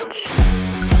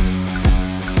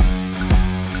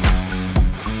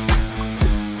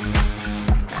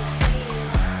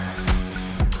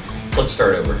Let's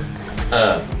start over.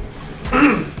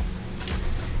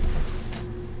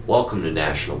 Welcome to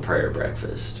National Prayer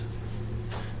Breakfast.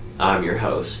 I'm your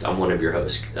host. I'm one of your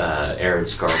hosts, Aaron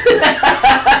Scarpa.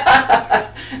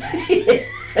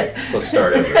 Let's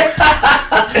start over.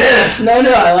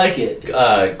 No, I like it.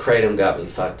 Kratom got me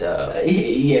fucked up.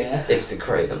 Yeah. It's the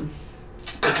Kratom.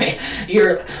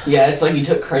 It's like you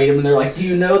took Kratom and they're like, do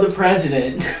you know the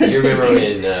president? You remember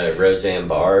when Roseanne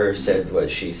Barr said what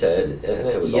she said? And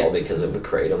it was all because of a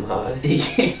Kratom high.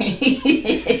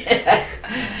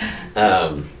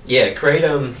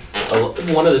 Kratom,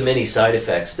 one of the many side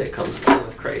effects that comes along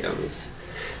with Kratom is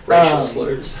racial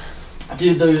slurs.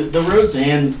 Dude, the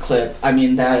Roseanne clip, I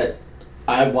mean, that,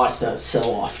 I watch that so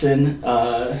often.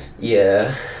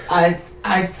 Yeah.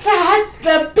 I thought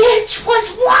the bitch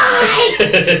was white!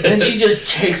 And she just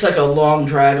takes like a long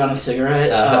drag on a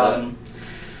cigarette.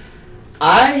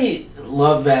 I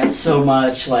love that so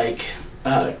much, like,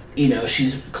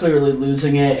 she's clearly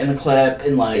losing it in the clip,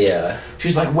 and like,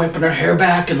 she's like whipping her hair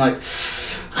back and like,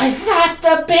 I thought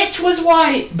the bitch was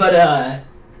white! But, I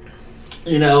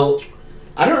don't know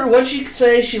what she'd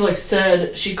say. She like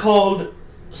said, she called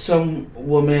some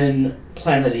woman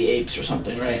Planet of the Apes or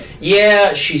something, right?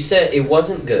 Yeah, she said it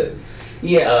wasn't good.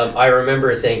 Yeah. I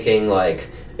remember thinking, like,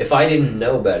 if I didn't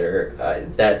know better,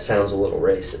 that sounds a little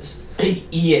racist.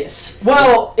 Yes.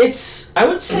 Well, I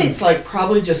would say it's like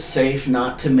probably just safe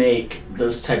not to make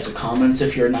those types of comments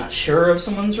if you're not sure of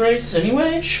someone's race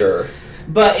anyway. Sure.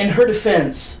 But in her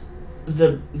defense,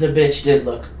 the bitch did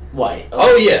look white.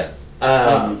 Oh, yeah.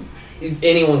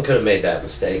 Anyone could have made that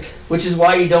mistake. Which is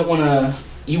why you don't want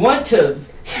to...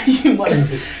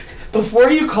 before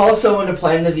you call someone to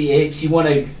Planet of the Apes, you want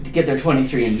to get their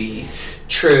 23andMe.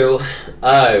 True.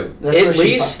 At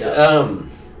least, at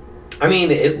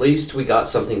least we got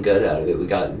something good out of it. We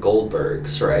got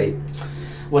Goldbergs, right?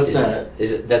 What's that?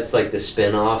 That's like the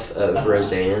spin-off of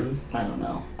Roseanne? I don't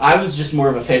know. I was just more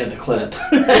of a fan of the clip.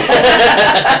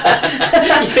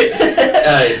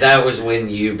 That was when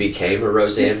you became a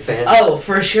Roseanne fan? Oh,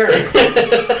 for sure.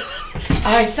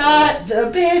 I thought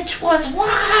the bitch was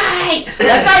white.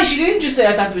 That's nice. She didn't just say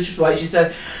I thought the bitch was white. She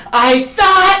said, I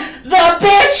thought the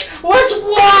bitch was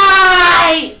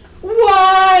white.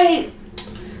 White.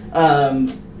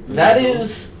 That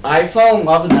is, I fell in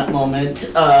love in that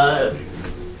moment.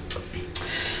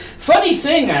 Funny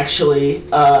thing, actually,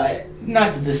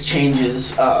 not that this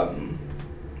changes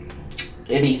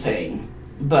anything,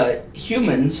 but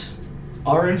humans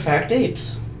are in fact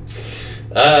apes.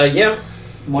 Yeah.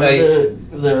 One of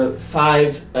the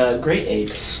 5 great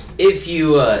apes. If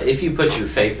you put your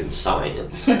faith in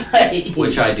science,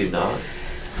 which I do not.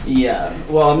 Yeah.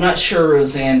 Well, I'm not sure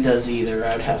Roseanne does either.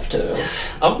 I'd have to.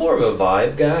 I'm more of a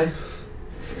vibe guy.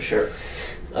 For sure.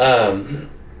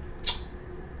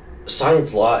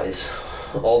 Science lies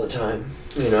all the time,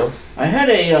 I had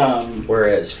a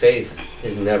whereas faith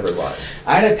is never lied.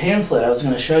 I had a pamphlet I was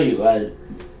going to show you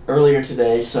earlier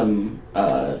today. Some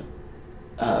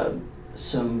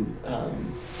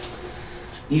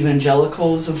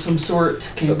evangelicals of some sort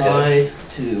came by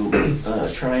to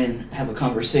try and have a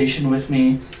conversation with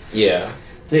me. Yeah.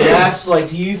 They asked, like,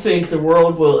 do you think the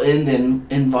world will end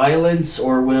in violence,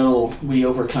 or will we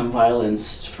overcome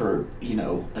violence for,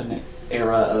 an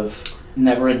era of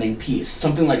never-ending peace?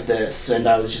 Something like this. And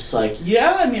I was just like,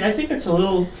 I think it's a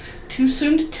little too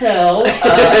soon to tell.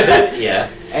 Yeah.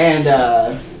 And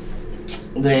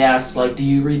they asked, like, do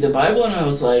you read the Bible? And I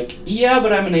was like, yeah,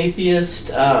 but I'm an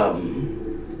atheist.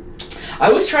 I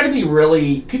always try to be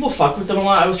people fuck with them a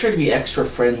lot. I always try to be extra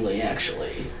friendly,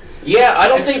 actually. Yeah, I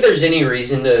don't think there's any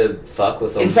reason to fuck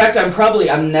with them. In fact,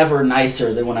 I'm never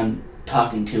nicer than when I'm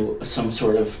talking to some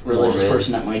sort of religious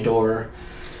person at my door.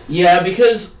 Yeah,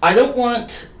 because I don't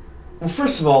want... Well,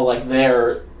 first of all, like,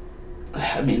 I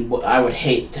would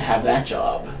hate to have that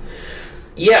job.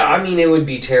 Yeah, it would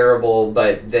be terrible,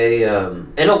 but they...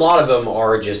 and a lot of them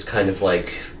are just kind of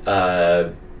like...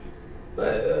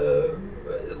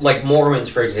 like Mormons,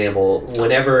 for example,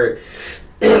 whenever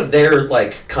they're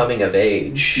like coming of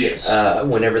age,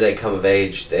 whenever they come of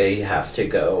age, they have to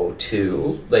go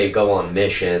on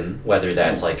mission, whether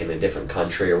that's like in a different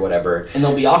country or whatever. And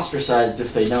they'll be ostracized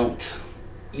if they don't,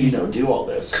 do all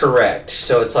this. Correct.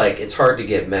 So it's like, it's hard to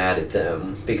get mad at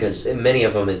them because in many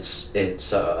of them it's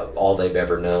all they've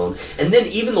ever known. And then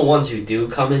even the ones who do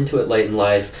come into it late in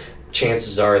life,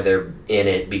 chances are they're in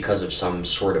it because of some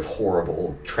sort of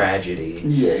horrible tragedy.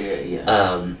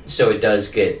 Yeah. So it does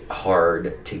get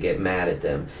hard to get mad at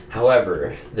them.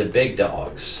 However, the big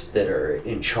dogs that are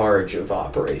in charge of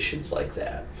operations like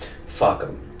that, fuck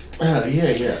them.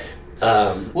 Yeah.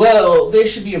 Well, they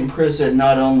should be in prison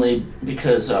not only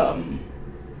because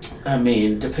I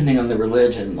mean, depending on the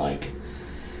religion, like,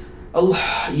 a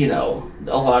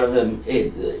lot of them,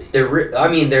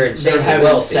 they're insanely having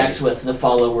wealthy. sex with the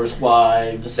followers'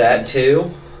 wives. That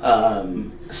too.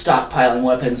 Stockpiling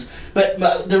weapons.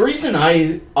 But the reason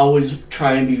I always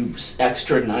try and be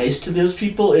extra nice to those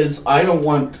people is I don't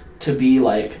want to be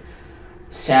like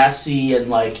sassy and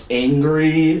like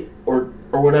angry or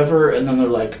whatever, and then they're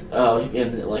like,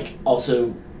 and like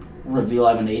also reveal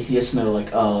I'm an atheist, and they're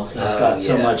like, oh, he's got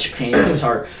so much pain in his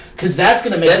heart, because that's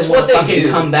gonna make them want to fucking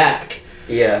come back.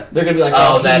 Yeah, they're gonna be like,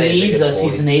 oh, he needs us.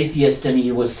 Point. He's an atheist, and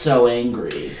he was so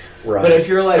angry. Right. But if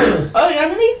you're like, oh,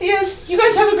 I'm an atheist, you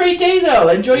guys have a great day though.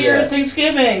 Enjoy your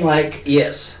Thanksgiving. Like,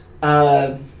 yes.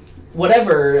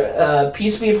 Whatever.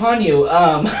 Peace be upon you.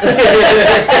 Yeah.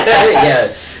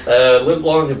 Live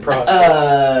long and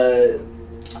prosper.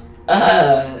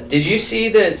 Did you see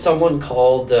that someone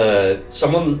called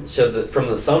from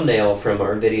the thumbnail from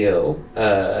our video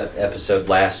episode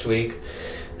last week,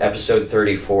 episode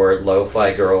 34,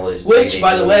 Lo-Fi Girl is which,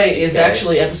 by the way, is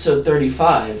actually episode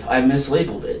 35. I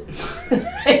mislabeled it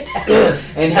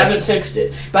and haven't fixed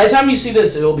it. By the time you see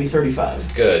this, it will be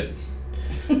 35. Good.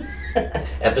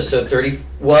 Episode 30.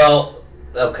 Well.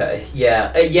 Okay.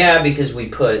 Yeah, because we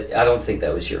put. I don't think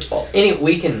that was your fault. Anyway,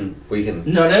 we can.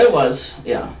 No, it was.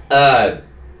 Yeah.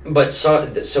 But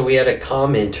so we had a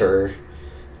commenter,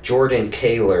 Jordan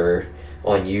Kaler,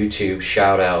 on YouTube.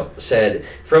 Shout out, said,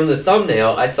 from the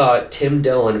thumbnail, I thought Tim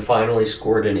Dillon finally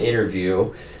scored an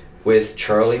interview with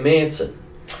Charlie Manson.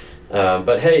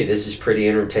 But hey, this is pretty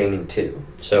entertaining too.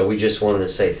 So we just wanted to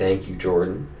say thank you,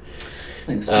 Jordan.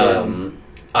 Thanks, Jordan.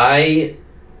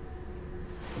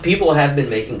 People have been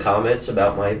making comments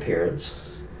about my appearance,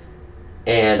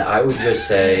 and I would just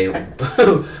say,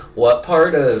 what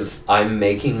part of I'm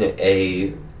making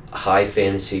a high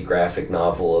fantasy graphic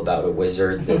novel about a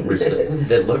wizard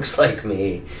that looks like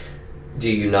me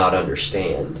do you not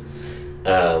understand?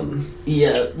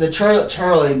 The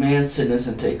Charlie Manson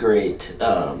isn't a great.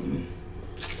 I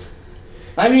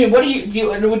mean, what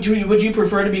would you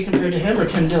prefer to be compared to him or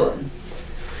Tim Dillon?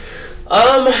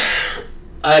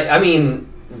 I mean.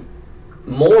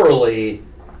 Morally,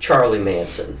 Charlie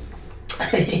Manson.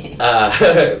 But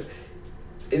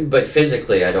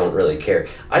physically, I don't really care.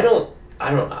 I don't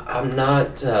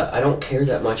care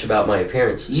that much about my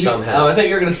appearance somehow. Oh, I thought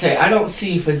you were gonna say I don't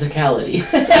see physicality.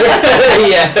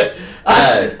 Yeah.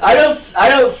 I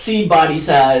don't see body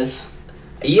size.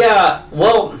 Yeah.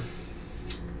 Well,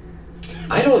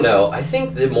 I don't know. I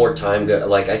think the more time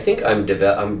goes, I think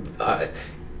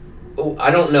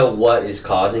I don't know what is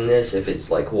causing this, if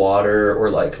it's like water or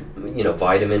like,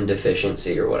 vitamin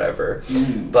deficiency or whatever.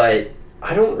 But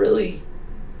I don't really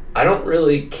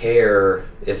care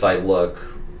if I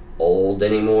look old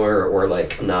anymore or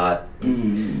like not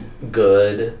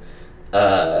good.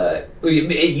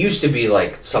 It used to be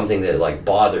like something that like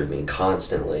bothered me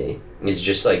constantly. It's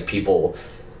just like people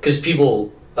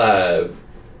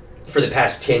for the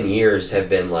past 10 years have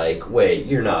been like, wait,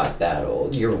 you're not that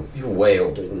old. You're way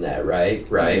older than that, right?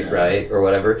 Right, or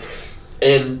whatever.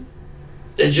 And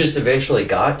it just eventually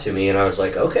got to me, and I was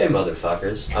like, okay,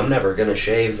 motherfuckers, I'm never going to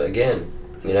shave again,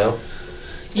 That's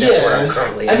where I'm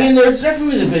currently at. I mean, there's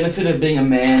definitely the benefit of being a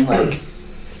man, like,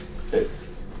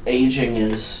 aging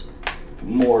is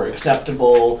more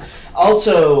acceptable.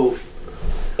 Also,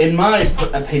 in my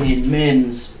opinion,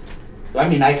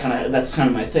 that's kind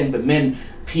of my thing, but men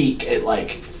peak at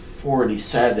like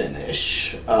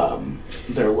 47-ish,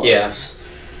 their looks. Yeah.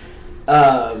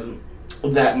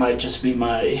 That might just be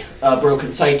my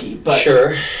broken psyche, but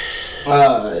sure.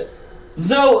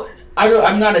 Though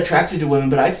I'm not attracted to women,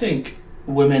 but I think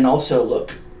women also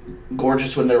look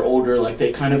gorgeous when they're older. Like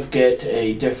they kind of get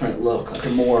a different look, like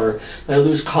they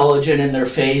lose collagen in their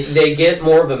face. They get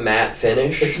more of a matte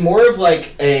finish. It's more of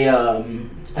like a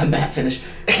matte finish.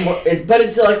 But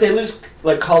it's like they lose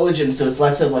like collagen, so it's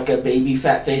less of like a baby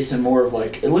fat face and more of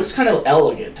like, it looks kind of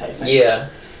elegant, I think. Yeah.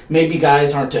 Maybe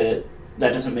guys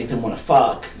that doesn't make them want to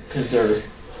fuck, because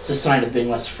it's a sign of being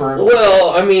less fertile.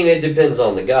 Well, I mean, it depends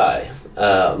on the guy.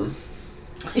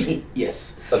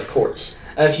 Yes. Of course.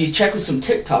 If you check with some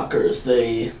TikTokers,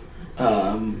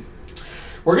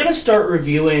 we're gonna start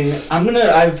reviewing.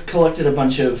 I've collected a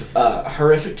bunch of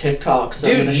horrific TikToks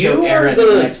that I'm gonna show Aaron in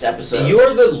the next episode. You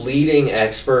are the leading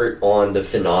expert on the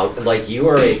phenomenon. Like, you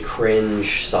are a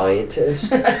cringe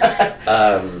scientist.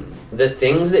 The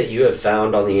things that you have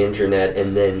found on the internet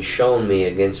and then shown me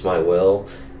against my will,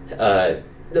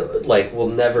 will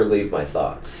never leave my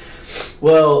thoughts.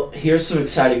 Well, here's some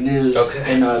exciting news. Okay.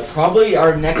 And probably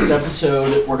our next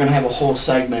episode, we're gonna have a whole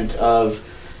segment of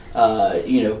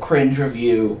cringe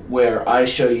review where I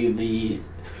show you the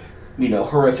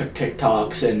horrific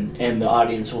TikToks, and the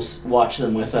audience will watch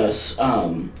them with us,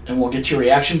 and we'll get your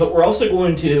reaction. But we're also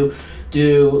going to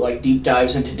do like deep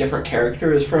dives into different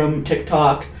characters from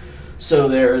TikTok. So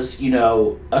there's,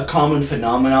 a common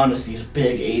phenomenon is these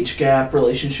big age gap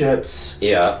relationships.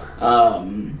 Yeah.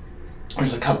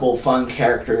 There's a couple fun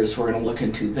characters we're going to look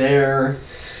into there.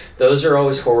 Those are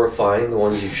always horrifying, the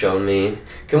ones you've shown me.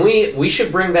 We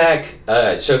should bring back,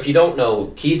 so if you don't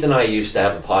know, Keith and I used to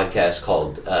have a podcast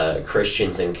called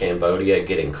Christians in Cambodia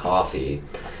Getting Coffee.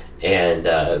 And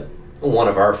one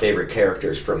of our favorite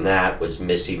characters from that was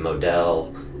Missy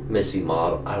Model,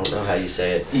 I don't know how you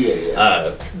say it.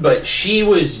 Yeah. But she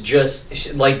was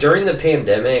just, like, during the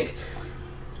pandemic,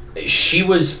 she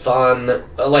was fun.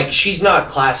 Like, she's not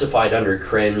classified under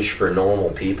cringe for normal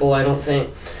people, I don't think.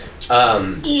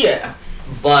 Yeah.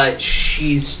 But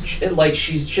she's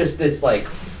just this, like,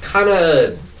 kind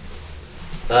of,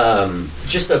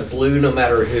 just a blue no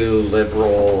matter who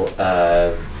liberal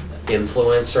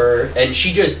influencer. And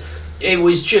it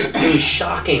was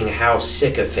shocking how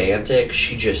sycophantic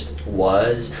she just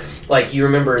was. Like, you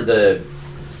remember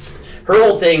her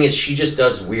whole thing is she just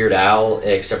does Weird Al,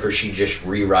 except for she just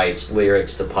rewrites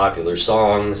lyrics to popular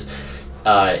songs,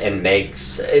 and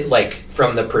makes it, like,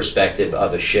 from the perspective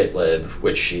of a shitlib,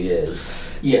 which she is.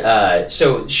 Yeah.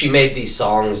 So she made these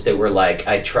songs that were like,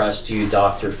 I trust you,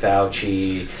 Dr.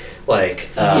 Fauci. Like,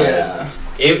 yeah.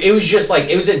 It was just like,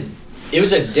 it was a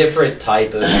different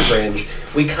type of cringe.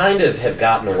 We kind of have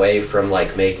gotten away from,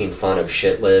 like, making fun of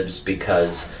shitlibs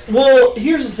because... Well,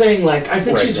 here's the thing, like, I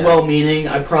think she's now. well-meaning.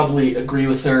 I probably agree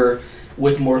with her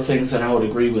with more things than I would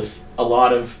agree with a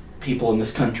lot of people in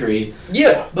this country.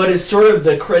 Yeah. But it's sort of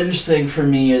the cringe thing for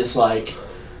me is, like,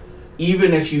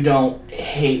 even if you don't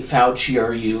hate Fauci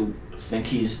or you think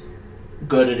he's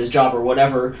good at his job or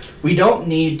whatever, we don't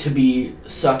need to be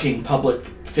sucking public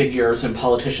figures and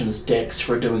politicians' dicks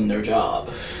for doing their job.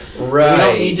 Right. We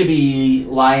don't need to be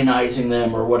lionizing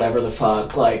them or whatever the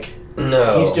fuck. Like,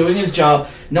 no. He's doing his job.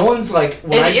 No one's like...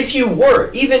 even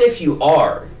if you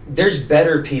are, there's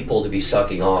better people to be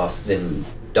sucking off than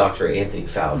Dr. Anthony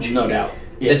Fauci. No doubt.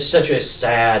 Yeah. It's such a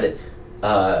sad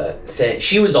thing.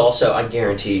 She was also, I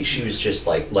guarantee, she was just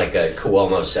like a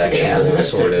Cuomo-sexual,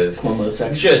 sort of.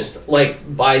 Cuomo-sexual. Just,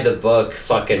 like, by the book,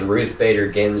 fucking Ruth Bader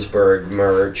Ginsburg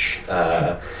merch,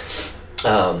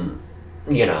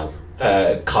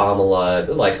 Kamala,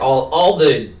 like, all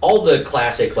the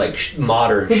classic, like,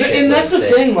 modern shit. And that's the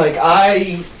thing, like,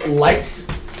 I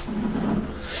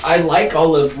like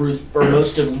all of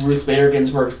most of Ruth Bader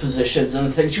Ginsburg's positions, and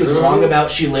the things she was wrong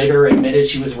about, she later admitted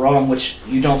she was wrong, which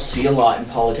you don't see a lot in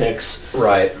politics.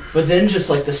 Right. But then just,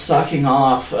 like, the sucking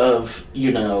off of,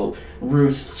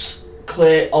 Ruth's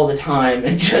clit all the time,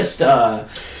 and just,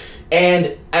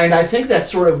 and I think that's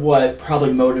sort of what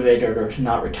probably motivated her to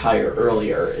not retire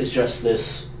earlier, is just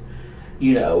this,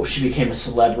 she became a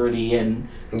celebrity, and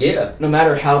yeah, no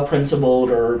matter how principled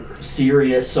or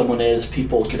serious someone is,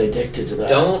 people get addicted to that.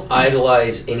 Don't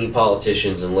idolize any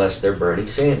politicians unless they're Bernie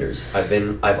Sanders.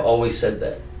 I've always said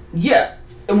that. Yeah,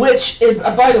 which,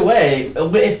 by the way,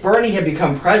 if Bernie had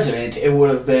become president, he would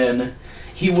have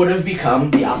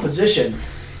become the opposition.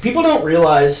 People don't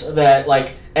realize that,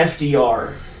 like,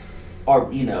 FDR, our,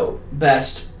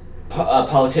 best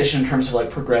politician in terms of,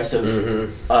 like,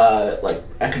 progressive, like,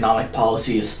 economic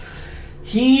policies,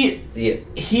 he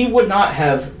would not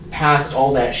have passed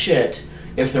all that shit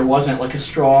if there wasn't, like, a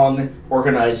strong,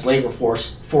 organized labor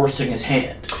force forcing his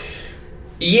hand.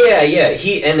 Yeah.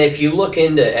 And if you look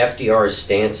into FDR's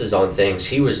stances on things,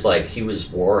 he was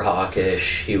war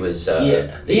hawkish. He was,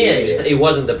 he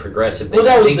wasn't the progressive. Well,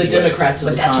 that was the Democrats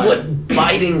of the time. But that's what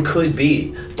Biden could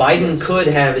be. Biden could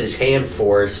have his hand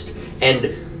forced,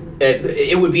 and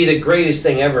it would be the greatest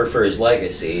thing ever for his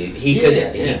legacy. He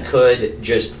could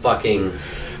just fucking...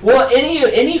 Well,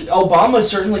 any Obama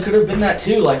certainly could have been that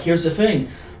too. Like, here's the thing.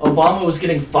 Obama was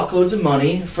getting fuckloads of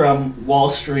money from Wall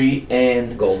Street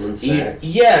and... Goldman Sachs.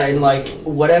 Yeah, and, like,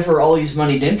 whatever, all these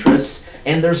moneyed interests,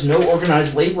 and there's no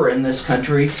organized labor in this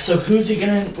country, so who's he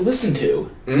gonna listen to?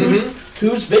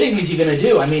 Whose bidding is he gonna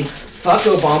do? I mean, fuck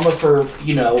Obama for,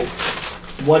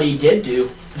 what he did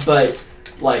do, but...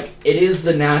 Like, it is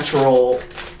the natural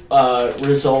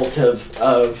result of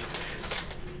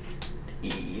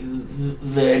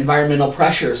the environmental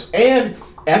pressures. And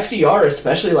FDR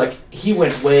especially, like, he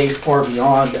went way far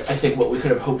beyond, I think, what we could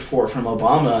have hoped for from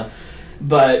Obama.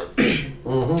 But he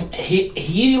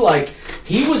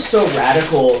was so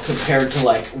radical compared to,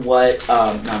 like, what...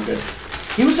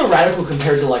 He was so radical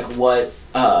compared to, like, what,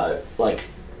 like,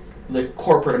 the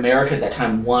corporate America at that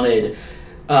time wanted...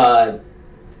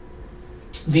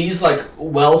 these like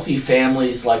wealthy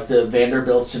families like the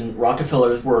Vanderbilts and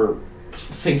Rockefellers were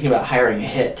thinking about hiring a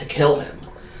hit to kill him.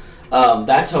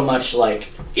 That's how much like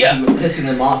he was pissing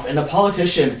them off. And a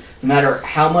politician, no matter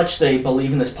how much they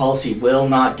believe in this policy,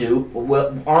 aren't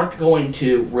going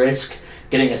to risk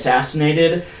getting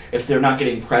assassinated if they're not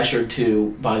getting pressured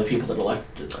to by the people that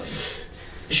elected them.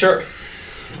 Sure.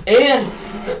 And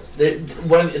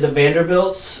one of the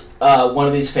Vanderbilts, one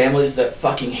of these families that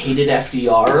fucking hated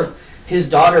FDR, his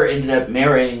daughter ended up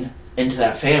marrying into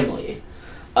that family.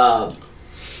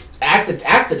 At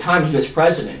the time he was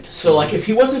president. So like if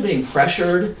he wasn't being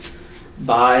pressured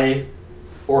by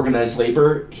organized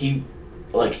labor, he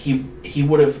would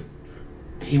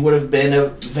have been a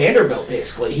Vanderbilt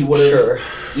basically. He would have, sure.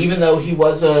 Even though he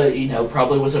was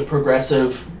probably was a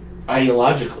progressive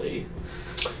ideologically.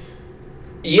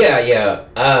 Yeah.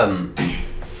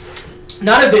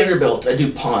 Not a Vanderbilt, a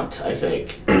DuPont, I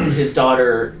think. His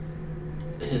daughter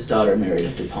married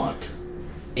a DuPont.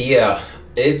 Yeah,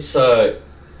 it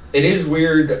is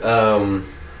weird.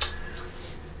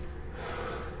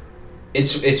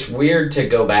 It's weird to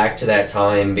go back to that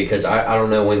time because I don't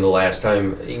know when the last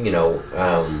time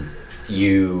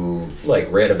you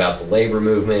like read about the labor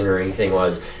movement or anything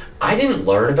was. I didn't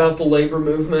learn about the labor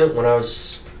movement when I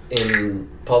was in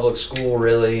public school,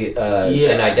 really,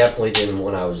 and I definitely didn't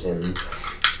when I was in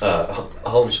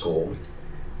homeschool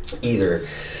either.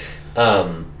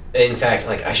 In fact,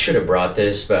 like I should have brought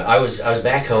this, but I was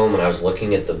back home and I was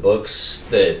looking at the books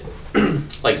that,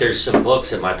 like, there's some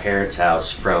books at my parents'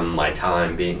 house from my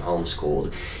time being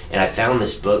homeschooled, and I found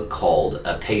this book called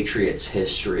A Patriot's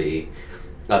History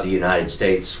of the United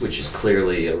States, which is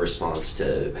clearly a response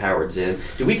to Howard Zinn.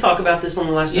 Did we talk about this on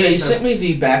the last episode? Yeah, you sent me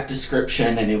the back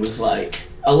description, and it was like,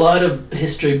 a lot of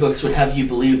history books would have you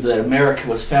believe that America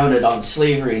was founded on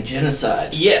slavery and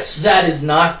genocide. Yes. That is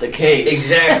not the case.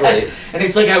 Exactly. And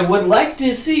it's like, I would like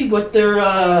to see what their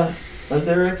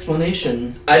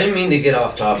explanation... I didn't mean to get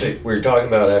off topic. We were talking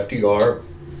about FDR.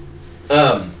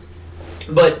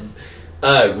 But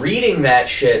reading that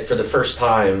shit for the first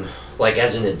time, like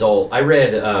as an adult, I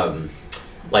read...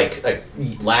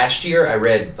 last year I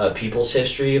read A People's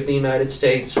History of the United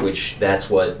States, which that's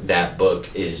what that book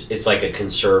is. It's like a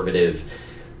conservative,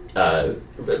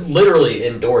 literally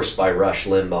endorsed by Rush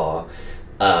Limbaugh,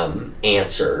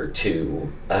 answer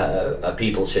to A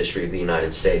People's History of the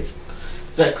United States.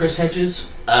 Is that Chris Hedges?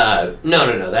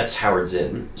 No, that's Howard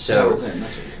Zinn. So, Howard Zinn,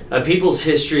 that's what he said. A People's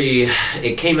History,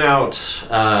 it came out,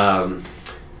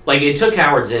 it took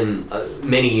Howard Zinn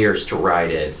many years to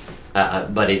write it.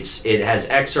 But it has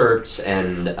excerpts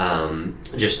and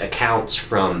just accounts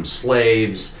from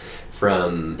slaves,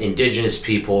 from indigenous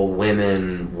people,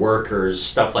 women, workers,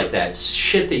 stuff like that.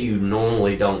 Shit that you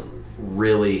normally don't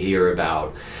really hear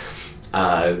about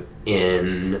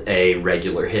in a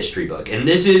regular history book. And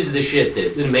this is the shit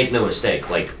that, make no mistake,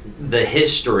 like the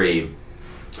history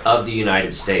of the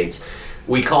United States.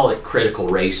 We call it critical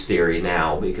race theory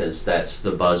now because that's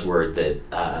the buzzword that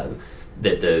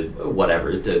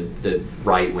the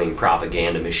right-wing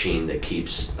propaganda machine that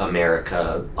keeps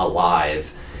America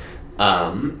alive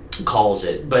calls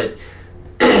it. But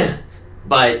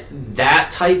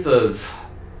that type of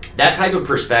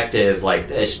perspective,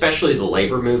 like especially the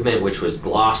labor movement, which was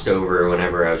glossed over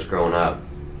whenever I was growing up,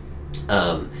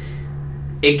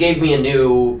 it gave me a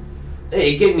new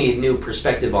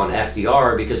perspective on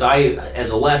FDR because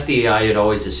as a lefty, I had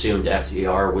always assumed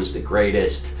FDR was the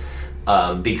greatest.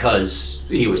 Because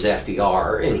he was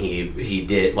FDR and he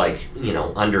did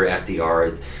under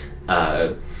FDR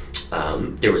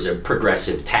there was a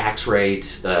progressive tax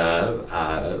rate, there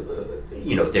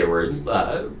were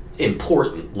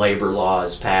important labor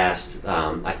laws passed.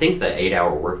 I think the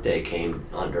 8-hour workday came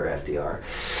under FDR.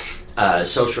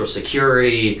 Social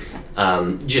Security,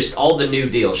 just all the New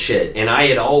Deal shit, and I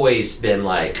had always been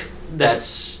like,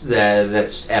 that's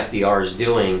FDR's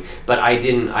doing, but I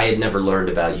had never learned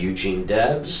about Eugene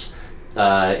Debs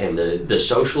and the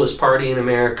Socialist Party in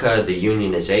America, the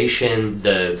unionization,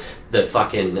 the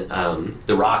fucking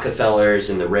the Rockefellers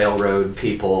and the railroad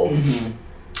people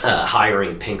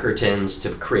hiring Pinkertons to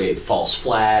create false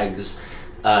flags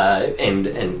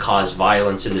and cause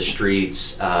violence in the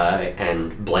streets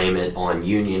and blame it on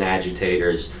union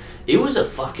agitators. It was a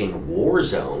fucking war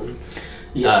zone.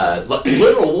 Yeah.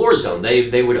 Literal war zone.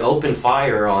 They would open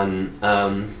fire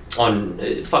on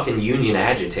fucking union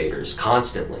agitators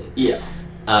constantly. Yeah.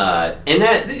 And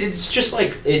that it's just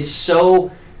like it's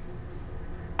so.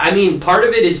 I mean, part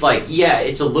of it is like, yeah,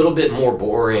 it's a little bit more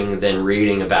boring than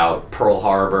reading about Pearl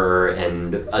Harbor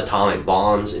and atomic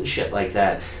bombs and shit like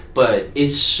that. but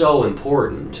it's so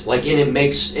important. Like, and it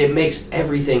makes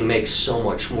everything makes so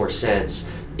much more sense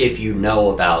if you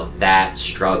know about that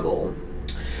struggle.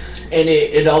 And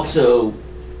it also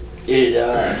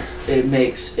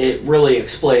it really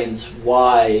explains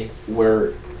why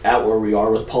we're at where we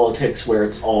are with politics, where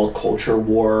it's all culture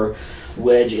war,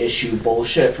 wedge issue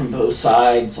bullshit from both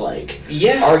sides. Like,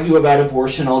 argue about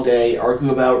abortion all day,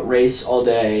 argue about race all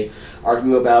day,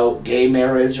 argue about gay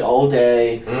marriage all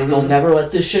day. They'll never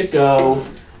let this shit go.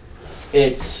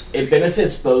 It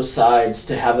benefits both sides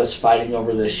to have us fighting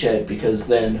over this shit, because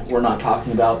then we're not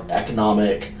talking about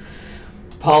economic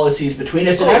policies between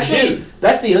us. And actually,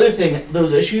 that's the other thing.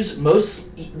 Those issues, most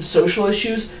social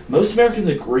issues, most Americans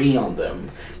agree on them.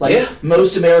 Like,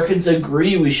 most Americans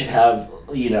agree we should have,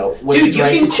 dude, you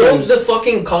can quote the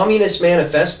fucking Communist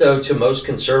Manifesto to most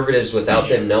conservatives without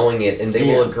them knowing it, and they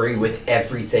will agree with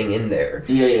everything in there.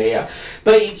 Yeah.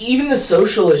 But even the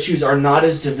social issues are not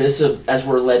as divisive as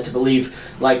we're led to believe.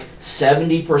 Like,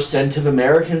 70% of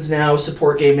Americans now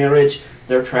support gay marriage.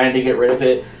 They're trying to get rid of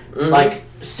it. Like,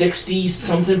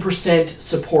 60-something%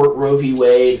 support Roe v.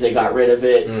 Wade. They got rid of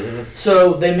it.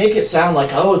 So they make it sound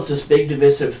like, oh, it's this big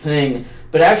divisive thing.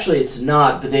 But actually it's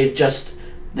not. But they've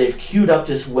queued up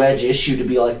this wedge issue to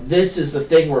be like, this is the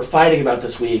thing we're fighting about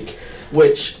this week,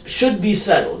 which should be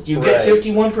settled. You get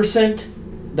 51%,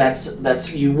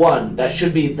 that's you won. That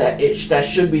should be that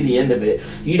should be the end of it.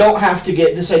 You don't have to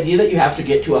get this idea that you have to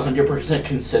get to 100%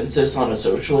 consensus on a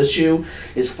social issue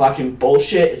is fucking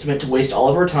bullshit. It's meant to waste all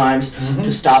of our times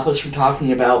to stop us from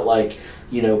talking about, like,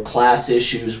 class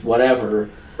issues, whatever.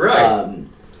 Right.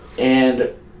 And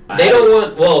they don't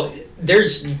want. Well,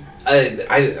 there's.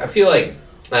 I feel like.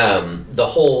 The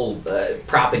whole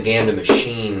propaganda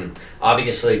machine,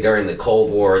 obviously during the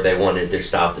Cold War, they wanted to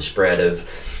stop the spread of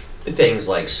things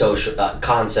like social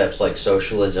concepts like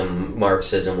socialism,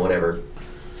 Marxism, whatever.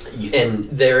 And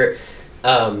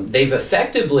they've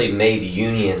effectively made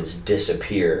unions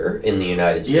disappear in the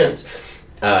United States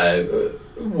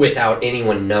without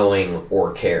anyone knowing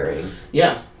or caring.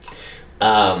 Yeah.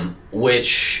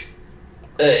 Which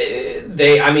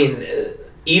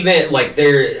even, like,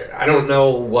 I don't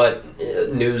know what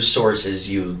news sources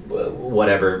you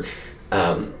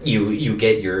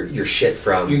get your shit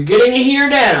from. You're getting it here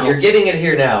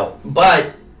now.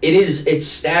 But it's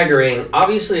staggering.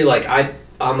 Obviously, like, I'm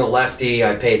a lefty.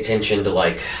 I pay attention to,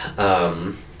 like,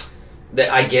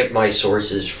 I get my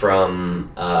sources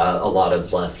from a lot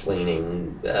of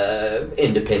left-leaning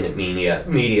independent media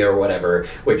or whatever,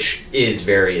 which is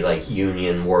very, like,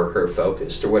 union worker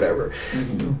focused or whatever.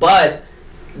 But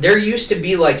there used to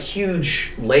be, like,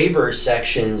 huge labor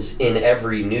sections in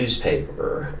every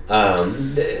newspaper.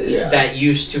 That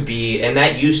used to be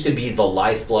the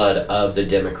lifeblood of the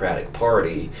Democratic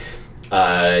Party.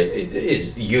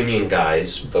 Is union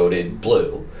guys voted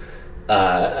blue,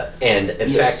 and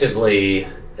effectively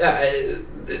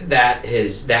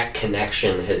that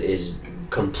connection is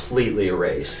completely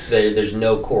erased. There's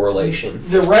no correlation.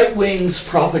 The right wing's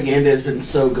propaganda has been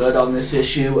so good on this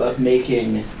issue of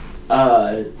making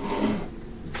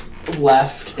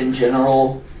left in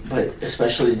general, but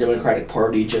especially the Democratic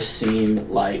Party, just seem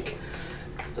like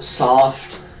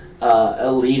soft,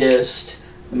 elitist,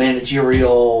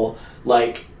 managerial,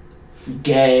 like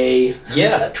gay,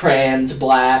 trans,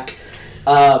 black,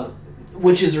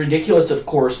 which is ridiculous, of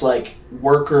course. Like,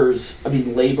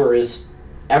 labor is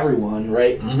everyone,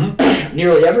 right?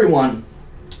 Nearly everyone.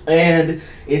 And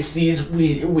it's these,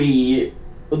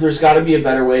 there's got to be a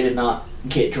better way to not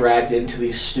get dragged into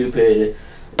these stupid,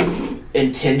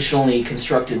 intentionally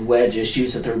constructed wedge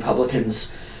issues that the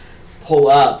Republicans pull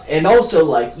up. And also,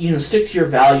 like, stick to your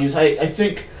values. I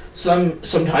think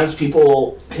sometimes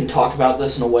people can talk about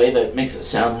this in a way that makes it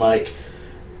sound like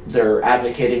they're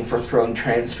advocating for throwing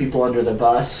trans people under the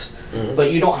bus.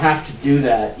 But you don't have to do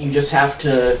that. You just have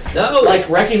to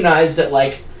recognize that,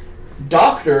 like,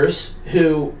 doctors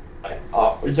who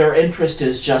their interest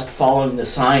is just following the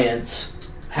science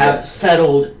have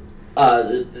settled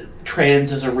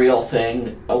trans as a real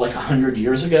thing like 100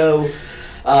 years ago.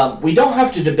 We don't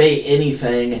have to debate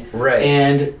anything. Right.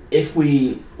 And if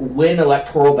we win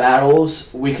electoral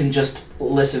battles, we can just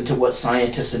listen to what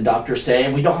scientists and doctors say,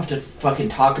 and we don't have to fucking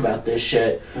talk about this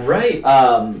shit. Right.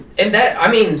 And that,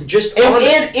 I mean, just...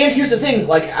 And here's the thing,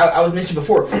 like I was mentioned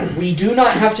before, we do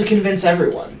not have to convince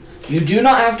everyone. You do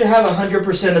not have to have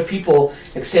 100% of people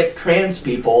accept trans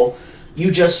people.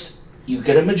 You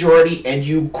get a majority and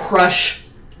you crush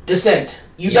dissent.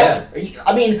 You don't...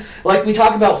 I mean, like, we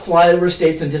talk about flyover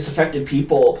states and disaffected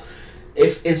people.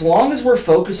 As long as we're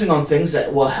focusing on things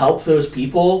that will help those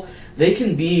people, they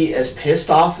can be as pissed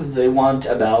off as they want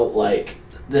about, like,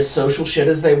 this social shit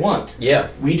as they want. Yeah.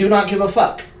 We do not give a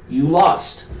fuck. You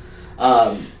lost.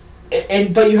 But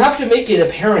you have to make it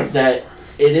apparent that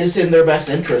it is in their best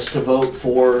interest to vote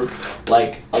for,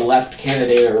 like, a left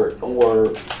candidate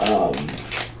or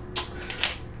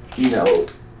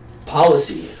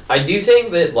policy. I do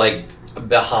think that, like,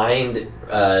 behind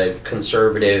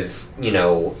conservative,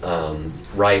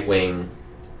 right-wing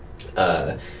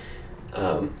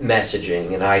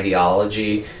messaging and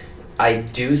ideology, I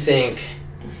do think,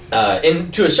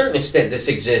 and to a certain extent, this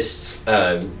exists,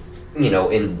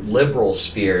 in liberal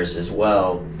spheres as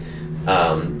well,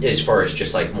 as far as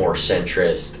just like more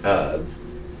centrist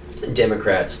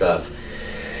Democrat stuff.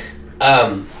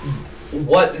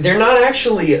 What they're not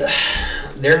actually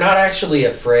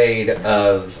afraid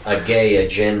of a gay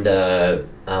agenda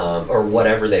or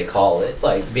whatever they call it,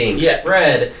 like being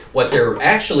spread. What they're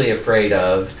actually afraid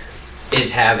of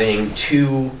is having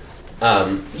two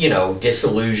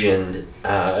disillusioned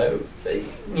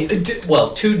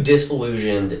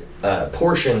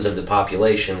portions of the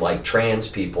population, like trans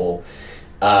people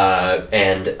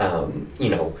and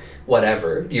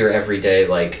whatever your everyday,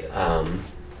 like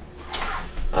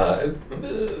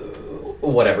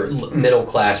whatever middle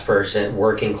class person,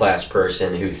 working class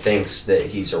person who thinks that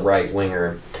he's a right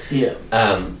winger. Yeah.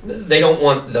 They don't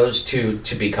want those two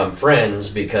to become friends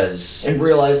because and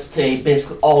realize they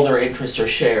basically all their interests are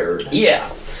shared.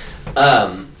 Yeah.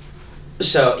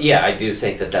 So yeah, I do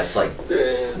think that's like.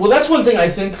 Well, that's one thing I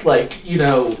think, like,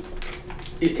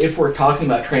 if we're talking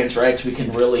about trans rights, we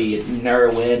can really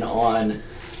narrow in on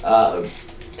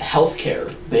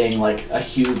healthcare being like a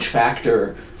huge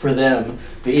factor for them,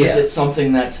 because it's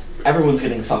something that's everyone's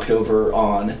getting fucked over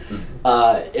on.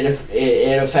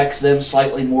 It affects them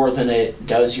slightly more than it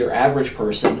does your average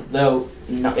person, though.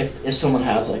 If someone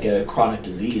has like a chronic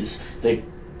disease, they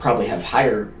probably have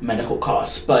higher medical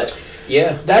costs, but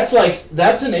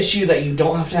that's an issue that you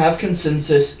don't have to have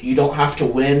consensus. You don't have to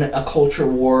win a culture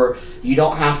war. You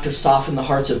don't have to soften the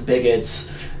hearts of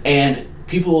bigots, and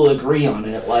people will agree on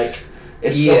it. Like,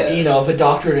 if if a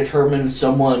doctor determines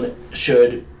someone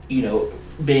should,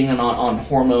 being on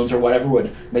hormones or whatever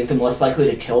would make them less likely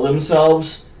to kill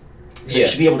themselves, they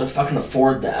should be able to fucking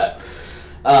afford that.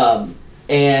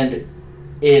 And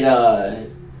it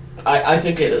I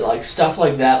think it, like, stuff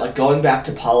like that, like going back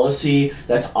to policy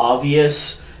that's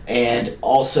obvious and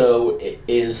also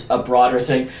is a broader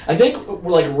thing. I think,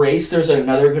 like, race, there's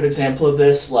another good example of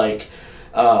this, like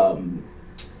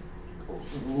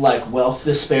wealth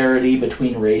disparity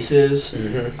between races.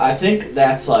 Mm-hmm. I think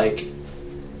that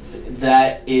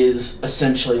is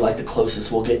essentially like the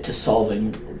closest we'll get to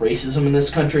solving racism in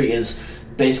this country, is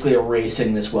basically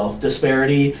erasing this wealth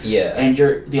disparity. Yeah. And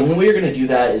the only way you're going to do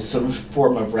that is some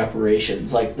form of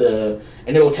reparations, and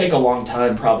it will take a long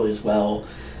time probably as well.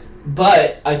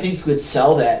 But I think you could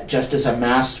sell that just as a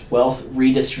mass wealth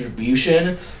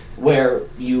redistribution, where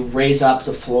you raise up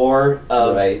the floor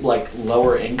of like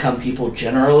lower income people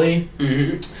generally.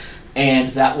 Mm-hmm. And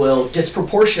that will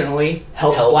disproportionately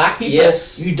help black people.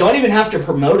 Yes. You don't even have to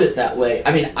promote it that way.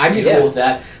 I mean, I'd be cool with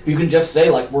that. You can just say,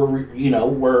 like,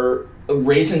 we're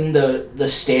raising the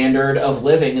standard of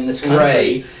living in this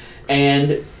country,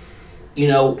 and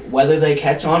whether they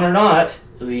catch on or not,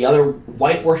 the other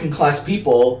white working class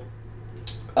people,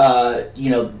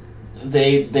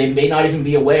 they may not even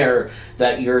be aware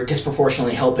that you're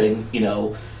disproportionately helping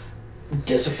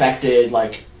disaffected,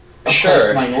 like,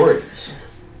 oppressed minorities.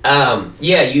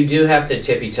 You do have to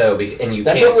tippy-toe, and you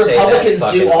That's can't say that. That's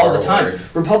what Republicans do all the time.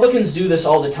 Republicans do this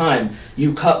all the time.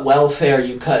 You cut welfare,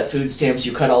 you cut food stamps,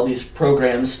 you cut all these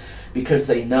programs because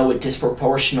they know it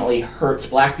disproportionately hurts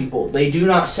black people. They do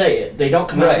not say it. They don't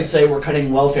come out and say we're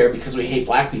cutting welfare because we hate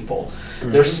black people.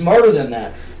 Mm-hmm. They're smarter than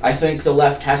that. I think the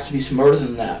left has to be smarter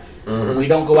than that. Mm-hmm. We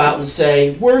don't go out and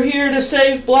say, we're here to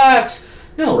save blacks.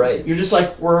 No, you're just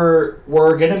like, we're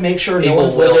going to make sure people no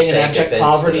one's living in abject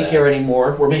poverty here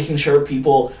anymore. We're making sure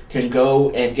people can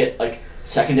go and get, like,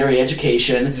 secondary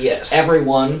education. Yes.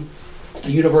 Everyone.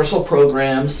 Universal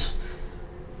programs.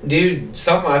 Dude,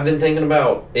 something I've been thinking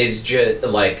about is just,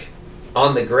 like,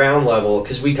 on the ground level,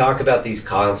 because we talk about these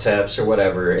concepts or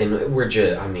whatever, and we're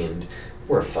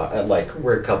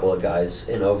a couple of guys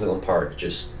in Overland Park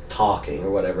just talking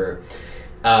or whatever.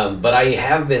 But I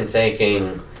have been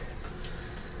thinking,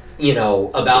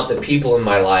 about the people in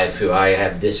my life who I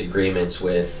have disagreements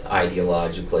with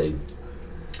ideologically.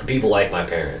 People like my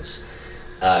parents.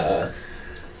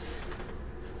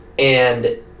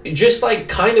 And just, like,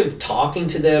 kind of talking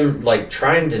to them, like,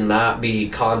 trying to not be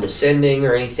condescending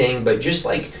or anything, but just,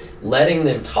 like, letting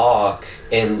them talk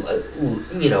and,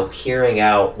 hearing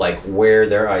out, like, where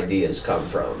their ideas come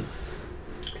from.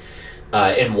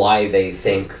 and why they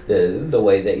think the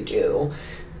way they do.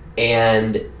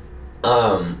 And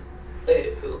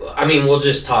I mean, we'll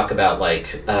just talk about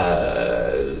like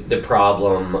the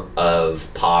problem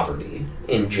of poverty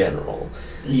in general.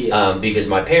 Yeah. Because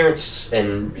my parents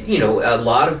and a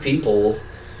lot of people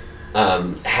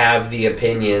have the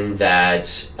opinion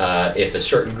that if a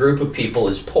certain group of people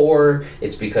is poor,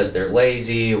 it's because they're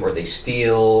lazy or they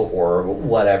steal or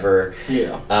whatever.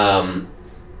 Yeah.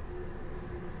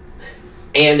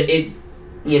 And it,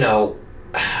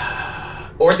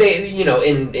 or they,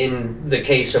 in the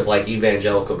case of like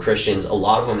evangelical Christians, a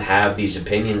lot of them have these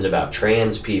opinions about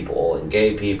trans people and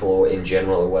gay people in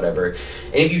general or whatever.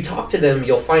 And if you talk to them,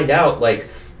 you'll find out like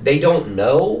they don't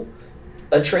know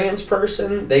a trans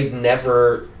person. They've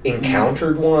never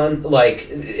encountered one. Like,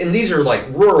 and these are like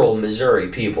rural Missouri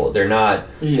people. They're not,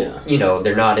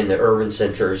 they're not in the urban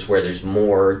centers where there's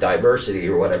more diversity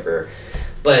or whatever.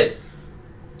 But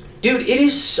dude, it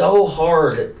is so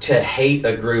hard to hate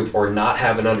a group or not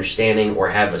have an understanding or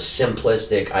have a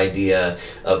simplistic idea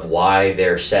of why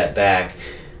they're set back.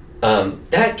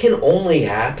 That can only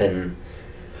happen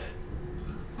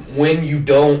when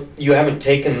you haven't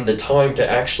taken the time to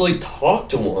actually talk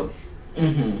to one.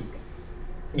 Mm-hmm.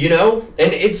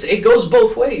 And it goes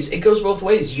both ways. It goes both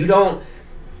ways. You don't,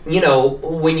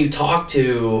 when you talk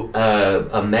to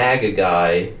a MAGA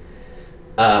guy,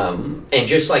 and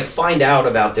just like find out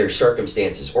about their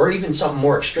circumstances, or even something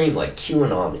more extreme like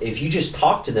QAnon, if you just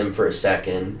talk to them for a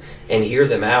second and hear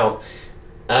them out,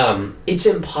 it's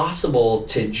impossible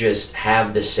to just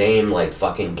have the same like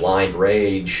fucking blind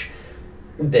rage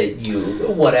that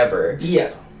whatever.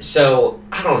 Yeah. So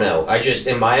I don't know. I just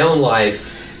in my own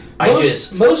life,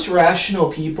 most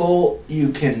rational people, you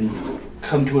can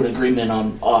come to an agreement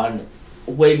on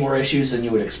way more issues than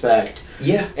you would expect.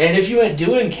 Yeah. And if you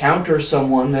do encounter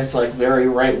someone that's like very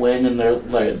right wing and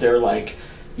they're like,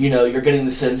 you're getting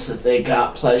the sense that they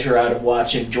got pleasure out of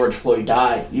watching George Floyd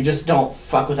die, you just don't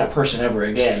fuck with that person ever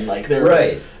again. Like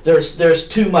there's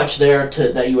too much there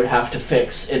that you would have to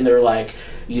fix, and they're like,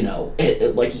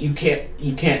 like you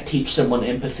can't teach someone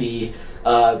empathy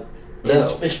and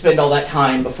spend all that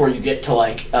time before you get to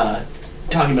like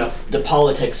talking about the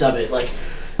politics of it. Like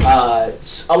a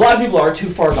lot of people are too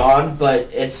far gone, but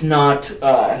it's not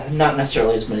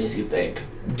necessarily as many as you think.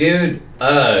 Dude,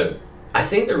 I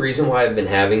think the reason why I've been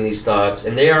having these thoughts,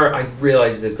 and I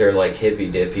realize that they're like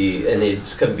hippy-dippy, and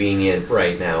it's convenient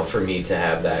right now for me to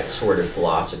have that sort of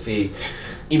philosophy.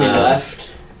 You mean left?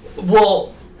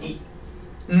 Well,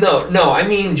 no, I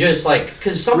mean just like,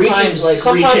 because sometimes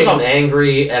I'm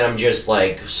angry and I'm just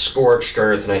like scorched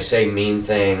earth and I say mean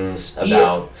things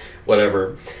about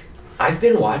whatever. I've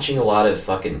been watching a lot of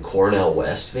fucking Cornel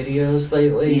West videos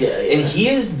lately, and he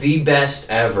is the best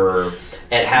ever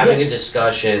at having a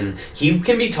discussion. He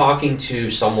can be talking to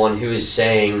someone who is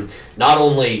saying not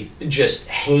only just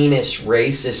heinous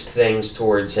racist things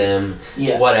towards him,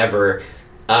 whatever,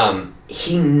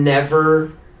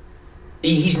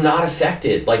 he's not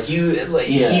affected. Like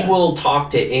he will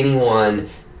talk to anyone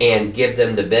and give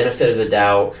them the benefit of the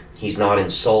doubt. He's not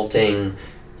insulting.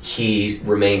 He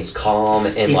remains calm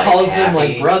and he calls happy. Them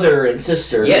like brother and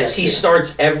sister. Yes, he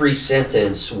starts every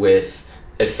sentence with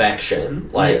affection,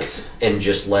 and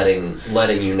just letting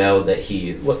you know that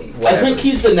he. Whatever. I think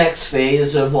he's the next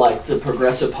phase of like the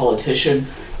progressive politician.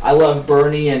 I love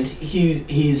Bernie, and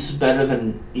he's better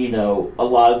than a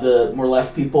lot of the more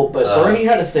left people. But Bernie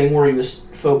had a thing where he was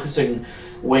focusing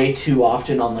way too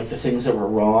often on like the things that were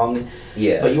wrong.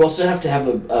 Yeah. But you also have to have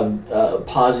a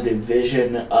positive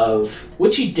vision of,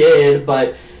 which he did,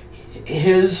 but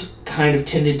his kind of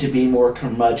tended to be more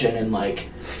curmudgeon and like,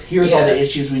 here's all the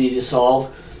issues we need to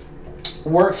solve.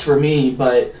 Works for me,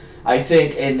 but I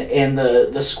think and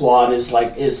the squad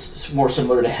is more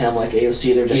similar to him, like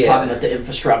AOC. They're just talking about the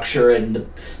infrastructure and the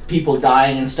people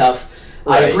dying and stuff.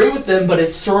 Right. I agree with them, but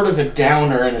it's sort of a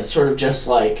downer, and it's sort of just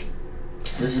like,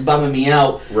 this is bumming me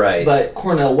out. Right. But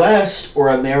Cornel West or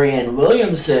a Marianne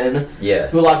Williamson,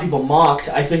 who a lot of people mocked,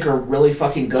 I think are really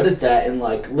fucking good at that. And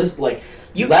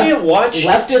can't watch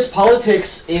leftist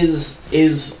politics is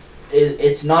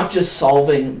it's not just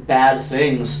solving bad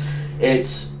things.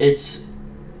 It's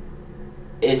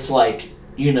like,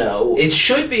 it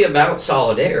should be about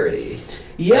solidarity.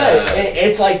 Yeah,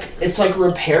 it's like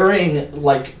repairing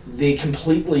like the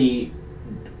completely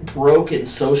broken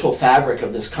social fabric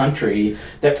of this country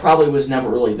that probably was never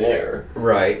really there.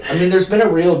 Right. I mean, there's been a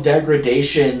real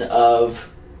degradation of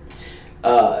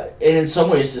And in some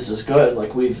ways this is good.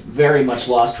 Like, we've very much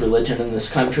lost religion in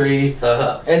this country.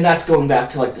 And that's going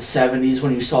back to, like, the 70s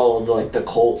when you saw, like, the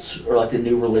cults or, like, the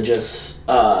new religious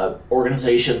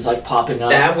organizations, like, popping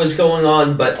up. That was going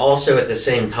on, but also at the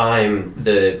same time,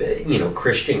 the, you know,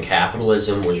 Christian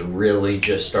capitalism was really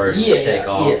just starting to take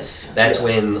off. Yes. That's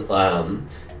when,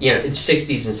 you know, it's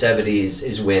 60s and 70s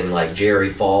is when, like, Jerry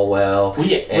Falwell...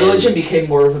 Well, religion became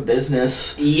more of a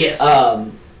business. Yes.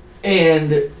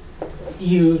 And...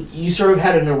 You sort of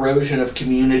had an erosion of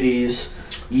communities.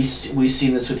 We've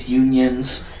seen this with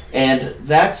unions, and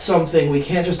that's something we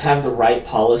can't just have the right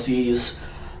policies.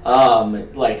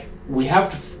 Like, we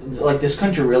have to, like, this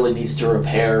country really needs to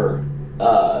repair.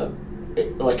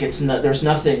 Like, there's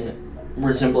nothing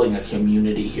resembling a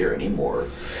community here anymore.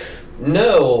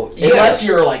 No, unless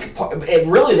you're like,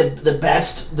 really the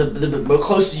best, the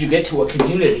closest you get to a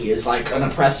community is like an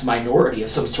oppressed minority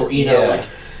of some sort. You know, like.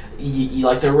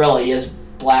 Like, there really is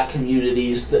black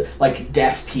communities that, like,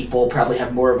 deaf people probably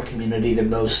have more of a community than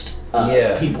most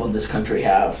people in this country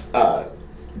have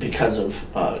because of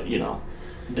you know,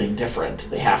 being different.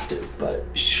 They have to, but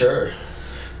sure.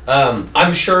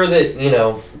 I'm sure that, you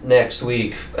know, next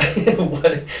week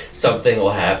something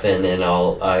will happen and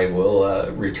I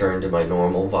will return to my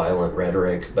normal violent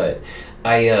rhetoric, but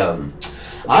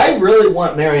I really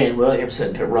want Marianne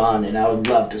Williamson to run, and I would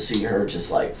love to see her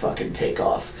just, like, fucking take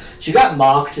off. She got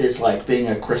mocked as, like, being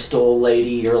a crystal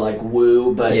lady or, like,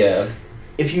 woo, but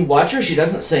if you watch her, she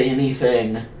doesn't say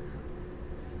anything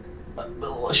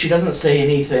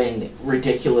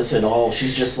ridiculous at all.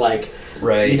 She's just like,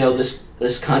 you know,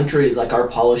 this country, like, our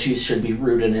policies should be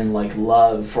rooted in, like,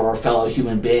 love for our fellow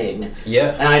human being.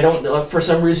 Yeah. And I don't know, for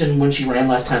some reason, when she ran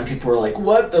last time, people were like,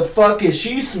 what the fuck is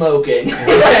she smoking?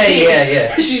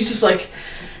 Yeah. She's just, like,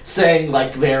 saying,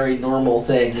 like, very normal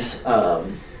things.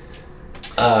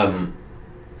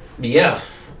 Yeah.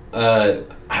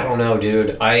 I don't know,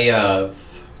 dude. I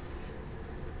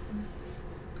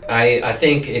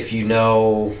think if you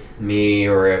know me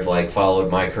or have, like,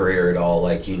 followed my career at all,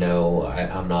 like, you know,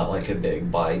 I'm not, like, a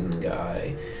big Biden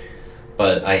guy,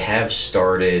 but I have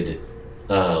started,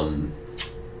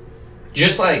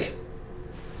 just, like,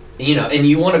 you know, and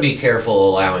you want to be careful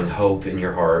allowing hope in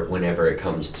your heart whenever it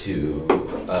comes to,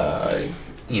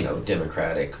 you know,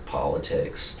 democratic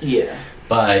politics. Yeah.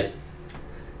 But,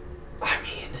 I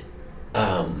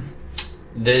mean,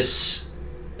 this...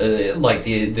 like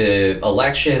the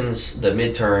elections, the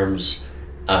midterms,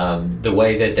 the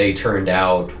way that they turned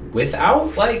out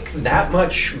without, like, that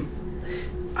much,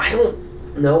 I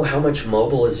don't know how much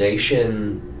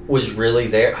mobilization was really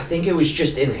there. I think it was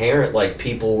just inherent, like,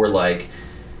 people were like,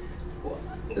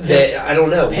 I don't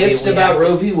know. Pissed about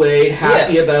Roe v. Wade,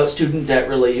 happy about student debt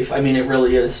relief. I mean, it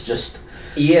really is just...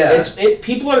 Yeah.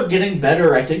 People are getting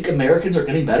better. I think Americans are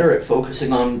getting better at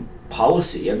focusing on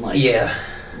policy and, like... Yeah.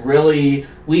 Really,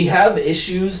 we have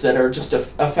issues that are just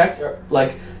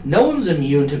like, no one's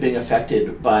immune to being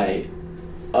affected by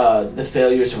the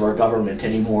failures of our government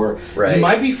anymore. Right. You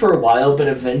might be for a while, but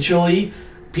eventually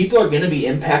people are going to be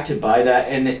impacted by that,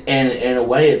 and in a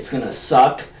way it's going to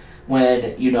suck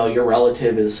when, you know, your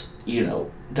relative is, you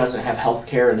know, doesn't have health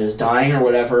care and is dying or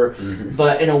whatever. Mm-hmm.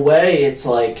 But in a way it's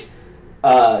like,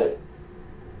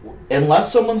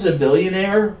 unless someone's a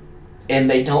billionaire and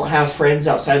they don't have friends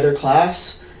outside their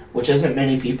class, which isn't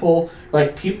many people,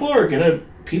 like, people are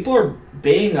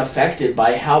being affected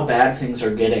by how bad things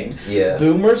are getting. Yeah.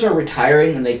 Boomers are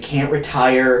retiring and they can't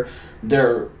retire.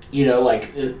 They're, you know,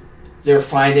 like, they're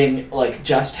finding, like,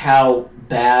 just how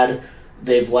bad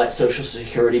they've let Social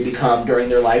Security become during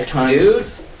their lifetimes.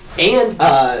 Dude, and,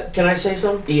 can I say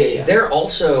something? Yeah. They're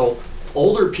also,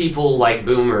 older people like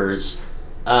boomers,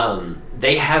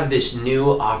 they have this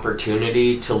new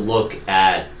opportunity to look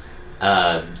at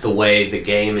the way the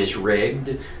game is rigged,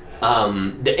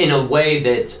 in a way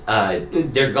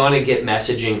that they're going to get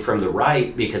messaging from the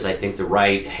right, because I think the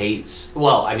right hates,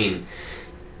 well, I mean,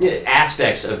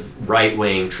 aspects of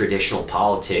right-wing traditional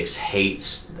politics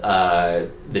hates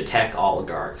the tech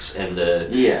oligarchs and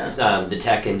the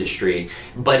tech industry.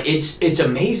 But it's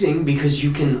amazing because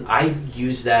I've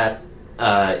used that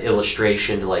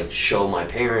illustration to, like, show my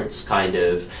parents, kind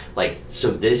of like, so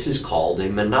this is called a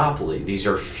monopoly. These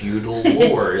are feudal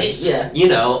lords. Yeah. You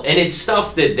know, and it's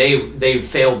stuff that they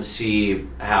failed to see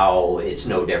how it's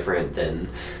no different than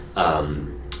I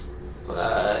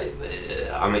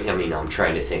mean I'm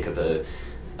trying to think of a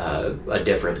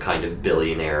different kind of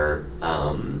billionaire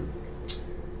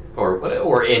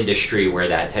or industry where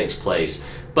that takes place.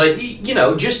 But, you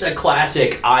know, just a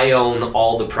classic, I own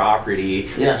all the property,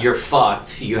 you're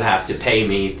fucked, you have to pay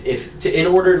me in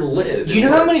order to live. Do you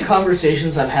know how many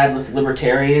conversations I've had with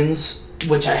libertarians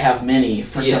which I have many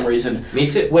for some reason. Me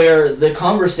too. Where the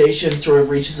conversation sort of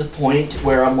reaches a point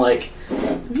where I'm like,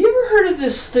 have you ever heard of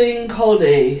this thing called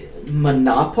a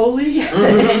monopoly?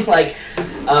 And like,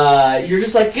 you're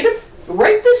just like,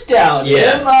 write this down.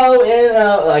 Yeah.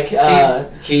 M-O-N-O,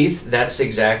 Keith, that's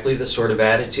exactly the sort of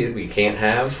attitude we can't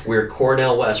have. We're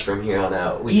Cornell West from here on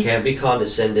out. We can't be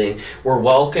condescending. We're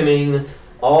welcoming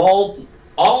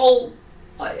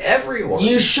everyone.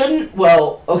 You shouldn't.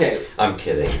 Well, okay. I'm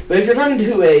kidding. But if you're talking to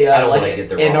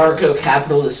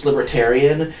anarcho-capitalist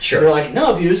libertarian, sure. You're like,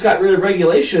 no. If you just got rid of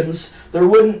regulations, there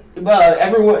wouldn't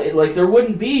there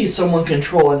wouldn't be someone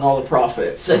controlling all the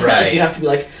profits. And right. You have to be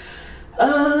like,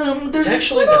 there's it's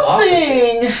this little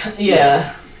thing.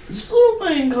 Yeah. This little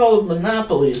thing called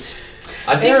monopolies.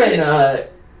 I think. Aaron,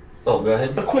 go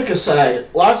ahead. A quick aside.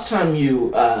 Last time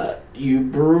you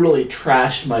brutally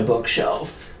trashed my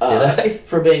bookshelf. Did I?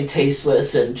 For being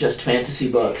tasteless and just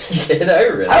fantasy books. Did I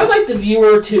really? I would like the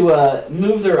viewer to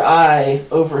move their eye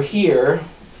over here.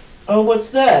 Oh,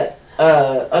 what's that?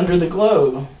 Under the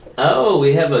globe. Oh,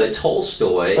 we have a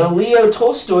Tolstoy. A Leo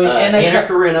Tolstoy. Anna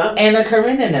Karenina. Anna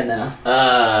Karenina.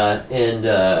 And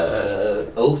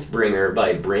Oathbringer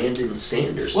by Brandon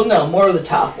Sanderson. Well, no, more of the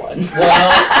top one.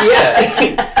 Well,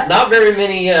 yeah. Not very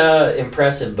many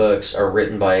impressive books are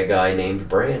written by a guy named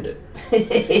Brandon.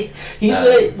 He's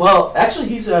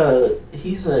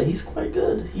quite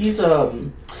good. He's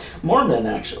Mormon,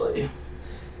 actually.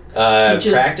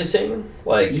 Practicing?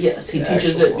 Yes, he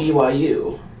teaches at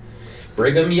BYU.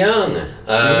 Brigham Young.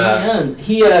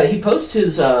 He posts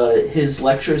his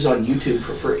lectures on YouTube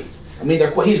for free. I mean,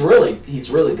 he's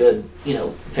really good,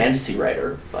 fantasy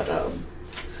writer. But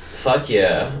fuck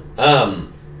yeah.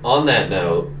 On that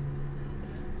note,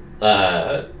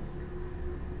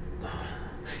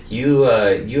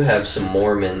 you have some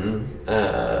Mormon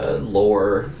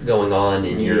lore going on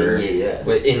in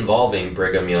involving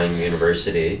Brigham Young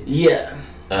University. Yeah.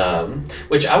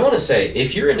 Which I want to say,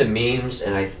 if you're into memes,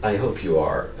 and I hope you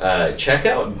are, check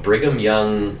out Brigham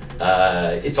Young.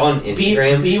 It's on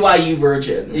Instagram. BYU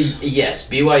Virgins. Yes,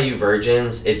 BYU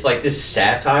Virgins. It's like this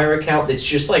satire account that's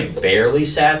just like barely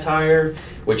satire,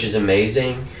 which is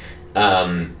amazing.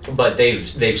 But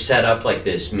they've set up like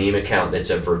this meme account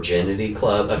that's a virginity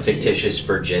club, a fictitious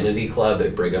virginity club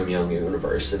at Brigham Young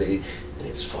University, and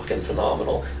it's fucking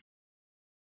phenomenal.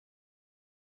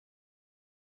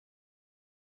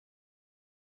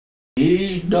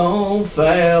 He don't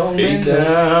fail me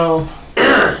now.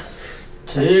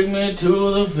 Take me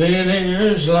to the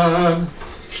finish line.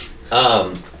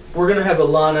 We're gonna have a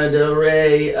Lana Del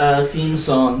Rey theme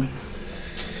song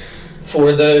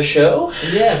for the show.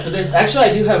 Yeah, for this. Actually,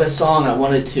 I do have a song I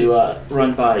wanted to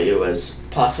run by you as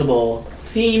possible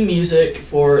theme music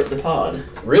for the pod.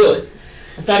 Really?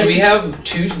 Should we have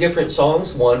two different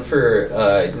songs? One for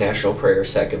National Prayer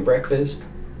Second Breakfast.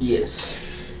 Yes.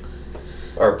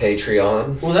 Our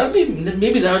Patreon. Well, that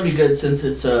would be good since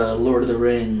it's Lord of the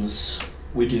Rings.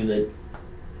 We do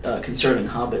the Concerning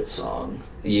Hobbit song.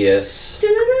 Yes. We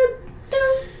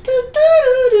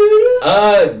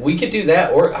could do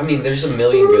that, or there's a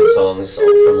million good songs from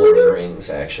Lord of the Rings.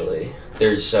 Actually,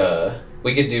 there's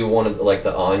we could do one of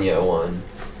the Anya one,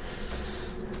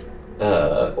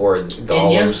 or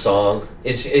Gollum's song.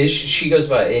 Is she goes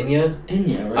by Enya?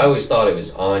 Enya, right? I always thought it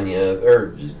was Anya,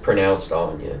 or pronounced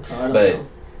Anya. I don't know.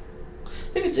 I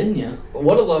think it's Enya.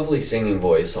 What a lovely singing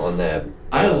voice on that.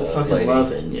 I fucking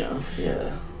love Enya.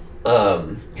 Yeah.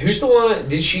 Who's the one?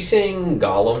 Did she sing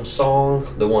Gollum's song?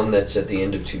 The one that's at the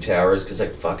end of Two Towers? Because I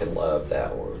fucking love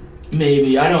that one.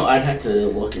 Maybe I'd have to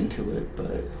look into it,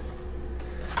 but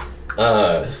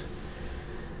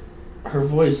her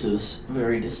voice is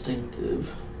very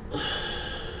distinctive.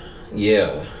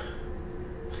 Yeah.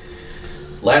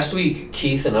 Last week,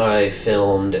 Keith and I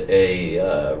filmed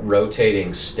a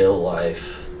rotating still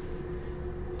life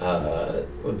that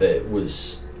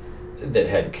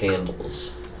had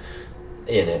candles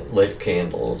in it, lit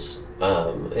candles,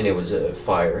 and it was a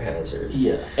fire hazard.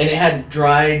 Yeah, and it had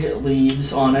dried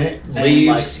leaves on it.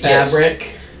 Leaves, and,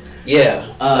 fabric. Yes.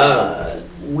 Yeah.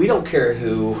 We don't care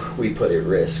who we put at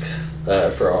risk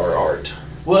for our art.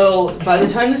 Well, by the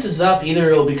time this is up,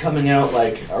 either it'll be coming out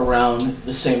around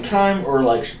the same time, or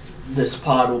this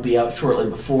pod will be out shortly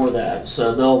before that,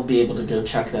 so they'll be able to go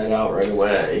check that out right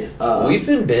away. We've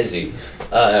been busy.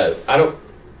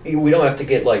 We don't have to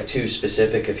get too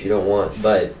specific if you don't want,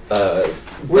 but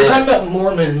we're talking about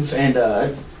Mormons, and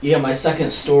my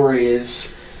second story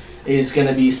is going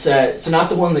to be set. So not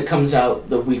the one that comes out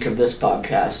the week of this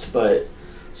podcast, but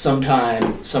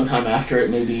sometime after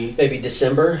it, maybe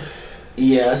December.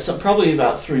 Yeah, so probably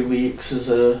about 3 weeks is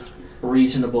a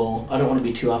reasonable. I don't want to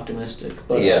be too optimistic,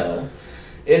 but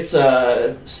It's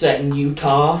set in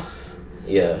Utah.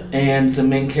 Yeah. And the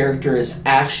main character is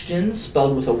Ashton,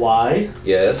 spelled with a Y.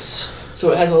 Yes.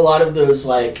 So it has a lot of those,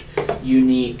 like,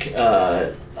 unique,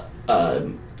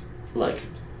 like,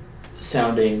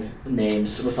 sounding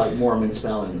names with, like, Mormon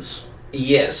spellings.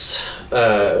 Yes.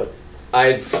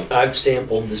 I've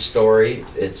sampled the story.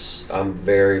 I'm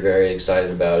very, very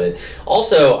excited about it.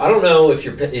 Also, I don't know if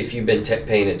you've been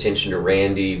paying attention to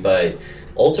Randy, but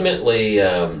ultimately,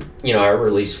 I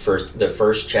released the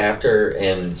first chapter,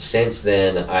 and since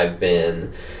then I've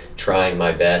been trying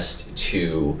my best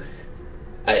to.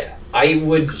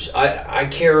 I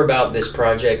care about this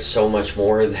project so much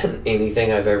more than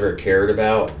anything I've ever cared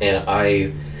about, and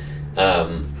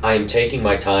I'm taking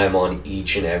my time on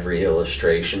each and every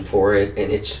illustration for it, and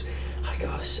I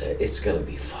gotta say, it's gonna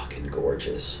be fucking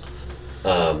gorgeous.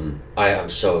 I'm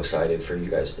so excited for you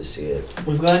guys to see it.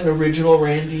 We've got an original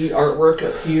Randy artwork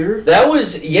up here.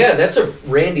 That's a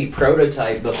Randy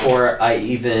prototype before I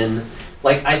even,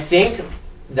 I think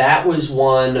that was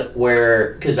one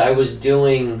where, because I was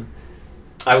doing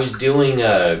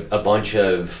a bunch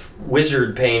of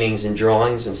wizard paintings and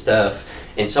drawings and stuff,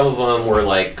 and some of them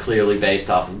were clearly based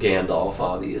off of Gandalf,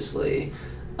 obviously.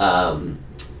 And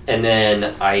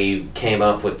then I came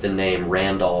up with the name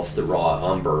Randolph the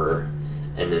Raw Umber,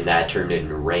 and then that turned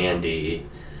into Randy.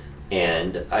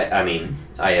 And I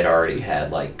had already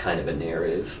had kind of a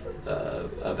narrative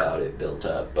about it built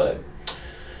up, but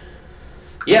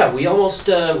yeah, we almost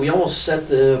set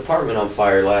the apartment on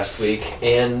fire last week,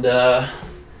 and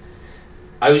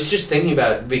I was just thinking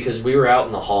about it because we were out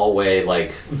in the hallway,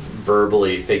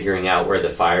 verbally figuring out where the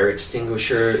fire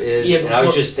extinguisher is, and I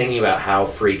was just thinking about how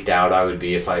freaked out I would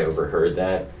be if I overheard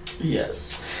that.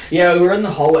 Yes. Yeah, we were in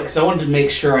the hallway because I wanted to make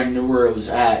sure I knew where it was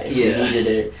at if we needed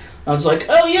it. I was like,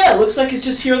 oh yeah, it looks like it's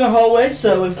just here in the hallway,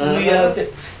 so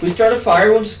if we start a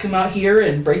fire, we'll just come out here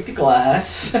and break the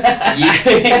glass.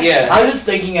 Yeah. I was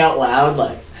thinking out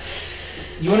loud,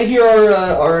 you want to hear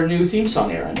our new theme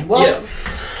song, Aaron? Well, yeah.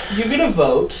 You're going to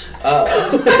vote.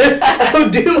 Oh,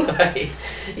 do I?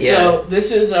 Yeah. So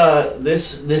this is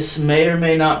this may or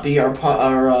may not be our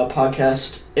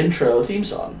podcast intro theme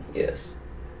song. Yes.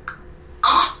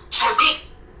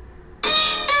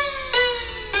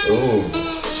 Ooh.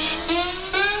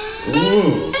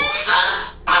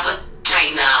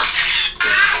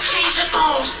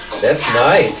 That's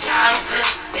nice.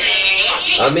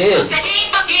 I'm in.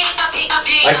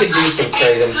 I could do some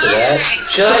Kratom to that.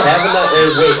 Should I have enough?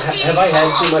 Wait, have I had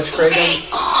too much Kratom?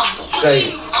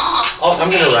 I'm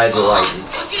gonna ride the lightning.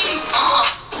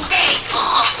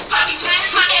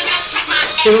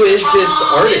 Who is this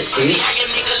artist, Pete?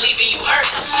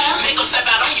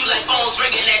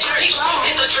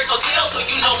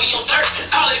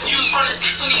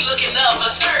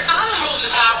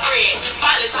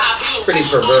 Pretty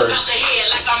perverse.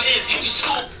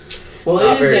 Well,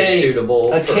 it is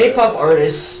a K-pop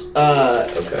artist,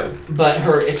 okay. But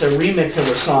it's a remix of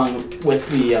her song with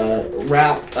the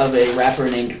rap of a rapper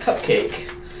named Cupcake.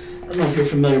 I don't know if you're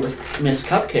familiar with Miss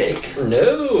Cupcake.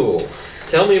 No.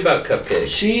 Tell me about Cupcake.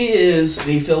 She is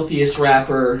the filthiest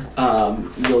rapper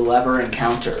you'll ever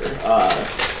encounter.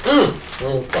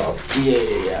 Oh, God.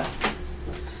 Yeah.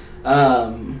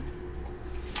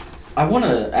 I want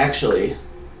to actually...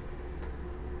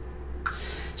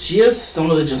 She has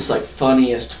some of the just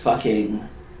funniest fucking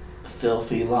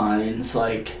filthy lines.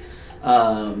 One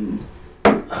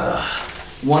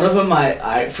of them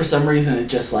I for some reason it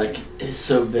just is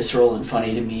so visceral and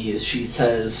funny to me is she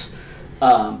says,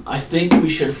 I think we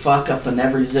should fuck up in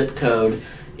every zip code.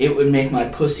 It would make my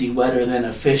pussy wetter than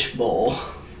a fishbowl.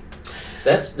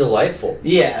 That's delightful.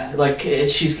 Yeah,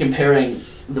 she's comparing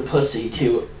the pussy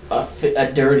to a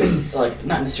dirty,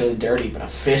 not necessarily dirty, but a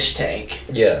fish tank.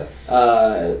 Yeah.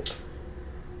 That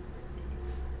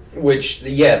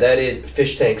is,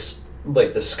 fish tanks,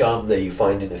 the scum that you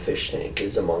find in a fish tank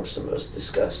is amongst the most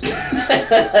disgusting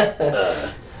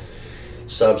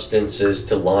substances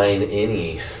to line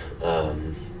any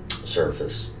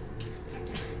surface.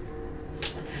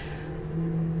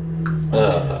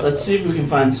 Let's see if we can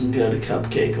find some good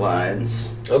Cupcake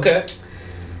lines. Okay.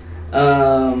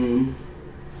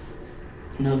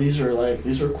 No, these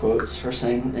are quotes. Her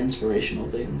saying inspirational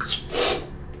things.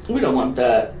 We don't want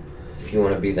that. If you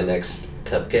want to be the next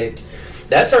Cupcake,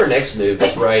 that's our next move.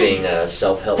 Is writing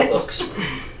self-help books.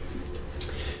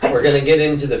 We're gonna get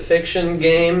into the fiction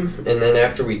game, and then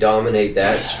after we dominate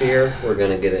that sphere, we're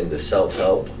gonna get into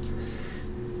self-help.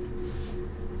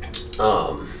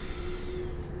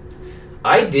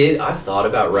 I've thought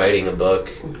about writing a book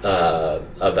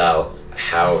about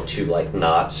how to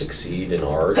not succeed in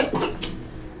art.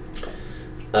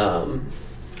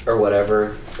 Or or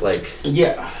whatever. Like,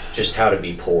 just how to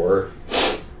be poor.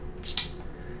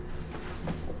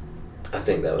 I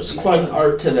think that was quite an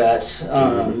art to that.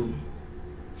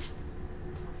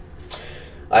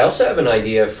 I also have an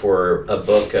idea for a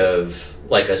book of,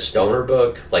 like a stoner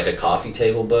book, like a coffee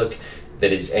table book,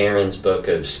 that is Aaron's book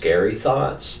of scary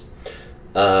thoughts.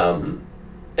 And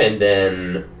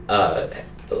then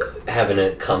have an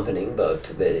accompanying book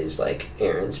that is like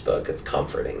Aaron's book of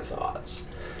comforting thoughts.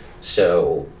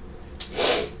 So...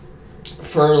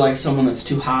 For like someone that's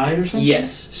too high or something?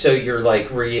 Yes. So you're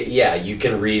like, you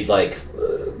can read like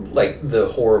the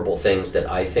horrible things that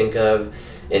I think of,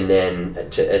 and then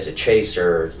as a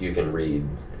chaser, you can read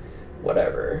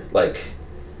whatever. Like,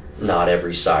 not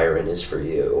every siren is for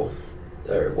you,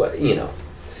 or what, you know.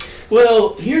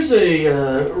 Well, here's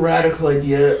a radical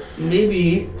idea.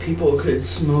 Maybe people could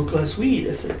smoke less weed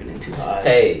if they're getting too high.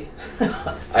 Hey,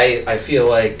 I feel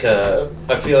like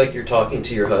you're talking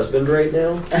to your husband right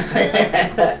now.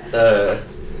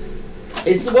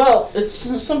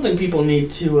 It's something people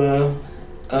need to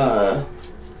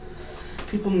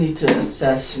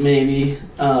assess. Maybe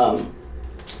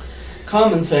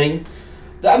common thing.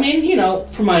 I mean, you know,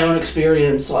 from my own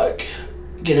experience, like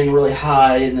getting really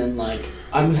high and then like.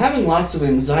 I'm having lots of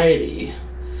anxiety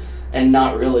and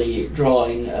not really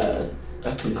drawing a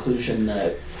conclusion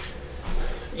that...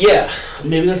 Yeah.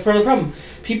 Maybe that's part of the problem.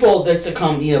 People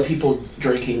people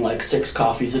drinking like 6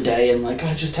 coffees a day and like,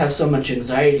 I just have so much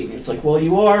anxiety. And it's like, well,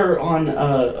 you are on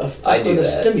a fuckload of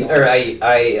stimulants. Or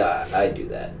I do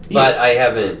that. Yeah. But I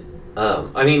haven't...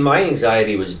 I mean, my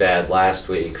anxiety was bad last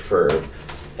week for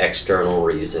external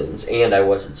reasons, and I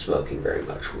wasn't smoking very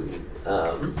much weed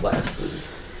last week.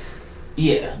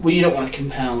 Yeah, well, you don't want to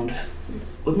compound.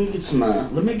 Let me get some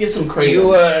Kratom.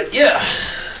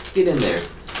 Get in there.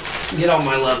 Get on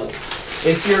my level.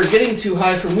 If you're getting too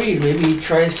high from weed, maybe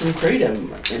try some Kratom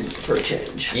for a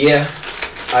change. Yeah,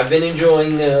 I've been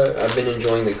enjoying the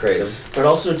Kratom. But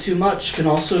also too much can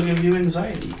also give you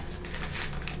anxiety.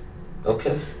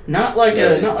 Okay. Not like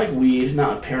weed,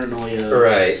 not paranoia,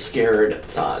 right? Scared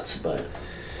thoughts, but.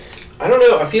 I don't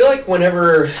know. I feel like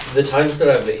whenever the times that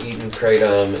I've eaten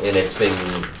Kratom and it's been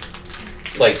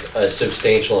like a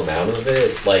substantial amount of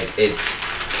it, like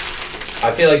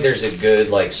I feel like there's a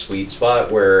good like sweet spot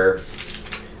where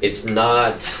it's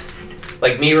not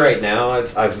like me right now.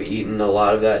 I've eaten a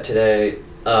lot of that today,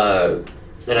 and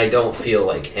I don't feel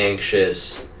like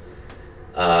anxious.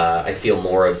 I feel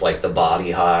more of like the body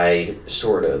high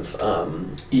sort of.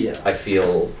 I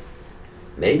feel.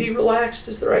 Maybe relaxed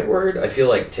is the right word. I feel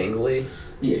like tingly.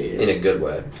 Yeah. In a good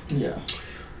way. Yeah.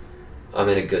 I'm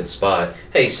in a good spot.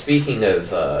 Hey, speaking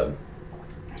of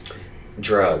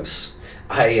drugs,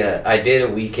 I did a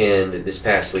weekend, this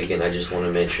past weekend, I just want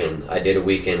to mention, I did a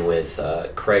weekend with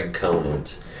Craig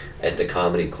Conant at the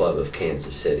Comedy Club of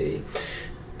Kansas City.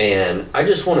 And I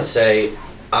just want to say,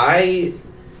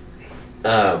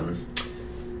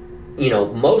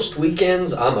 most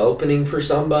weekends I'm opening for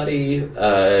somebody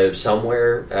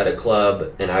somewhere at a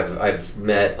club, and I've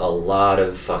met a lot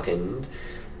of fucking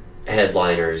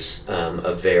headliners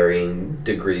of varying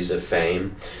degrees of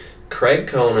fame. Craig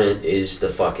Conant is the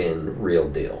fucking real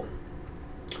deal.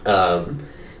 And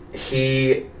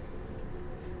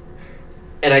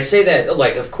I say that,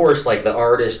 like, of course, like, the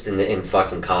artist and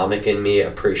fucking comic in me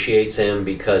appreciates him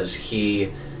because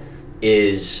he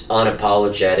is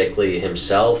unapologetically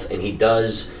himself, and he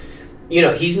does,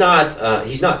 he's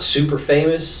not super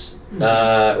famous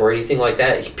or anything like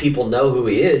that. People know who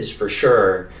he is for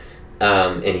sure,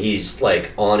 and he's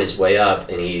like on his way up,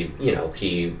 and he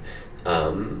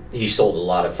sold a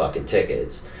lot of fucking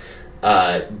tickets,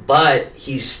 but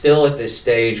he's still at this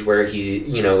stage where he,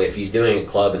 if he's doing a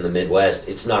club in the Midwest,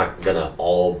 it's not gonna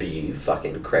all be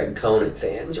fucking Craig Conant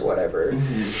fans or whatever.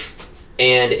 Mm-hmm.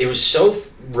 And it was so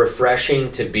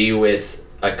refreshing to be with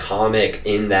a comic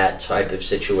in that type of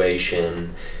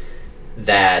situation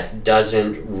that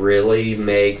doesn't really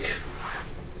make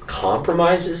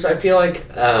compromises, I feel like.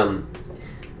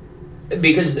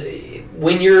 Because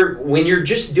when you're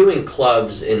just doing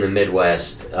clubs in the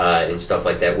Midwest and stuff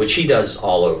like that, which he does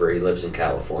all over, he lives in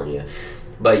California,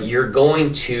 but you're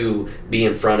going to be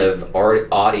in front of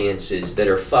audiences that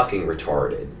are fucking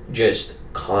retarded, just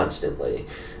constantly.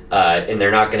 And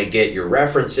they're not going to get your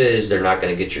references, they're not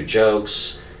going to get your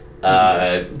jokes,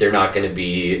 they're not going to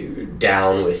be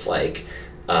down with, like,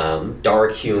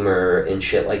 dark humor and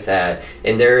shit like that.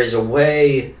 And there is a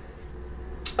way,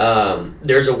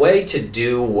 to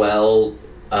do well,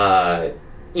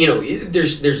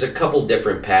 there's a couple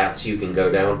different paths you can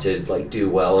go down to, like, do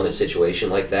well in a situation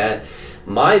like that.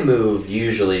 My move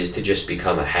usually is to just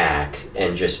become a hack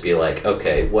and just be like,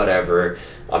 okay, whatever,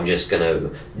 I'm just gonna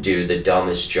do the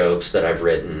dumbest jokes that I've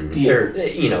written, or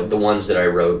the ones that I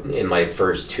wrote in my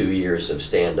first 2 years of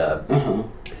stand-up.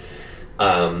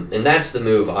 And that's the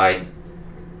move I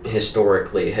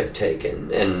historically have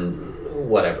taken, and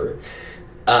whatever.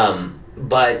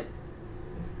 But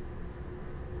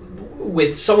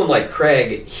with someone like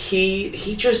Craig,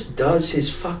 he just does his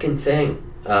fucking thing.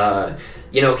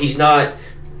 He's not.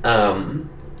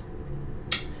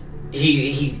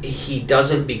 He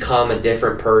doesn't become a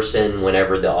different person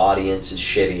whenever the audience is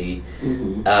shitty.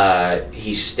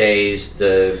 He stays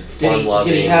the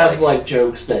fun-loving. Did he have like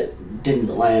jokes that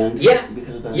didn't land? Yeah,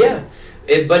 because of that. Yeah.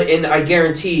 And I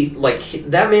guarantee,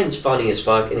 that man's funny as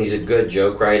fuck, and he's a good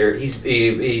joke writer.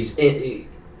 He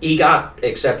got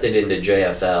accepted into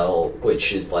JFL,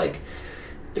 which is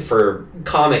for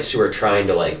comics who are trying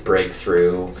to break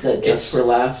through. Is that Just for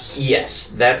Laughs?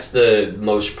 Yes, that's the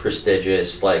most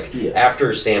prestigious.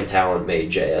 After Sam Talent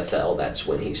made JFL, that's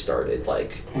when he started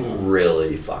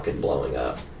really fucking blowing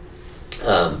up.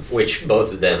 Which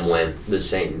both of them went the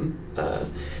same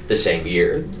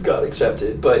year, got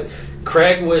accepted. But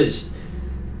Craig was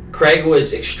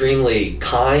extremely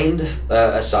kind.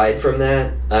 Aside from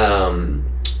that,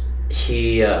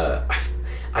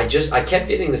 I kept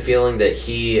getting the feeling that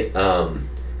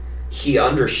he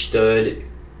understood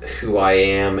who I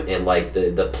am and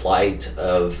the plight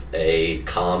of a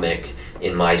comic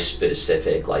in my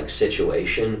specific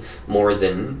situation more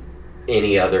than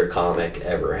any other comic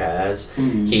ever has.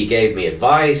 He gave me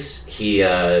advice. He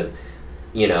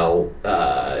he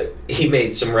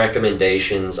made some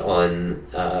recommendations on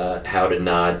how to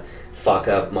not fuck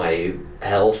up my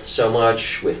health so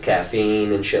much with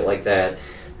caffeine and shit like that.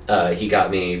 He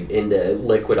got me into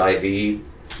liquid IV.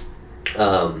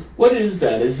 What is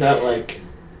that? Is that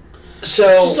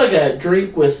just a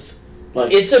drink with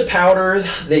It's a powder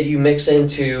that you mix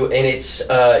into, and it's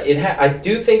I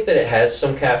do think that it has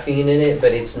some caffeine in it,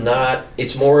 but it's not.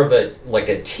 It's more of a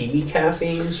tea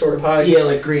caffeine sort of high.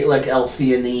 Yeah, green,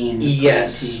 L-theanine.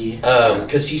 Yes,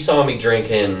 because he saw me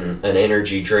drinking an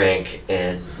energy drink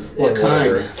and what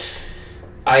kind?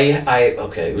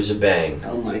 Okay, it was a Bang.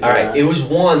 Oh my god. Alright, it was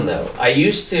one though. I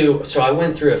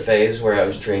went through a phase where I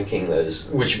was drinking those,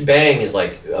 which Bang is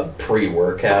a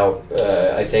pre-workout,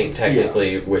 I think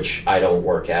technically, which I don't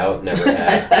work out, never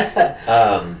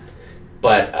have.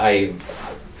 But I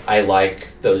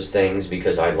like those things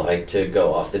because I like to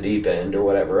go off the deep end or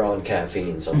whatever on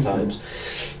caffeine sometimes.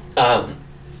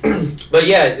 But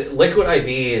yeah, liquid IV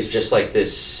is just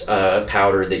this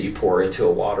powder that you pour into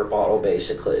a water bottle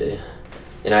basically.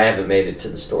 And I haven't made it to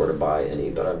the store to buy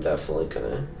any, but I'm definitely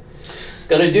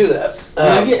gonna do that.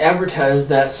 I get advertised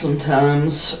that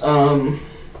sometimes.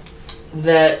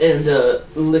 That and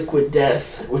Liquid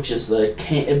Death, which is the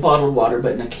bottled water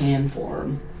but in a can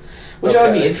form, which I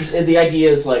would be interested. The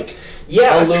idea is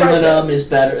aluminum is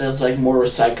better. It's more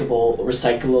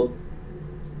recyclable.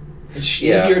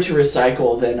 Easier to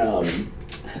recycle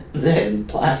than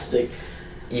plastic.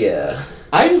 Yeah.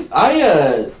 I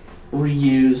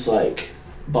reuse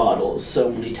bottles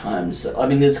so many times. I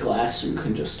mean, it's glass, so you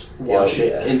can just wash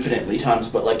it infinitely times.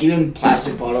 But even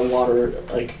plastic bottled water,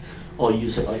 I'll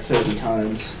use it 30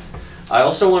 times. I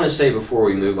also want to say before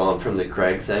we move on from the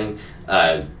Craig thing,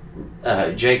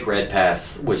 Jake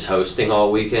Redpath was hosting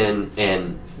all weekend,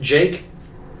 and Jake,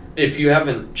 if you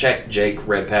haven't checked Jake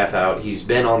Redpath out, he's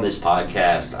been on this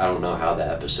podcast. I don't know how the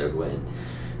episode went.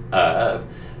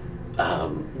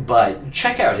 But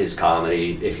check out his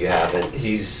comedy if you haven't.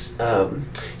 He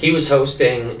was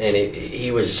hosting, and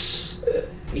he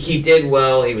did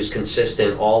well. He was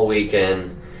consistent all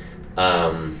weekend.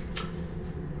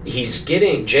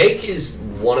 Jake is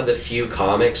one of the few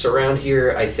comics around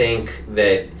here, I think,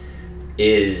 that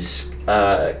is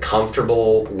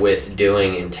comfortable with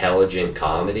doing intelligent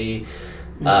comedy.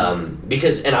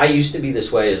 Because I used to be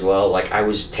this way as well. I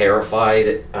was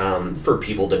terrified for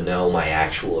people to know my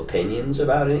actual opinions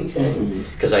about anything,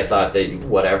 because I thought that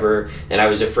whatever, and I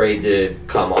was afraid to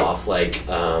come off like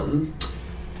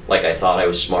I thought I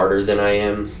was smarter than I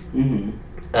am.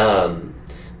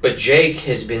 But Jake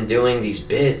has been doing these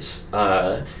bits.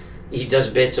 He does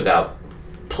bits about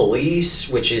police,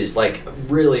 which is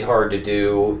really hard to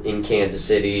do in Kansas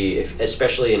City,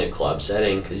 especially in a club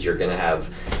setting, because you're going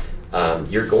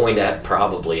to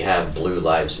probably have Blue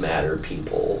Lives Matter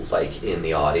people in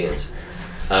the audience.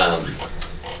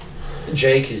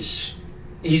 Jake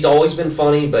he's always been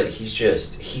funny, but he's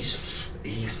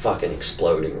fucking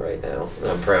exploding right now.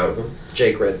 I'm proud of him.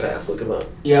 Jake Redpath, look him up.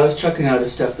 Yeah, I was checking out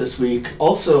his stuff this week.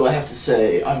 Also, I have to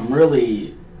say, I'm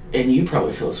really and you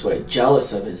probably feel this way,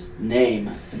 jealous of his name.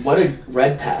 What a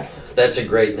Redpath. That's a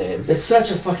great name. It's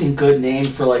such a fucking good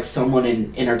name for, like, someone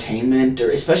in entertainment, or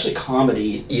especially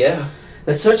comedy. Yeah.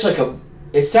 That's such, like, a...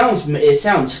 It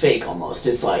sounds fake, almost.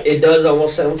 It's like... It does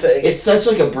almost sound fake. It's such,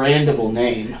 like, a brandable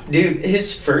name. Dude,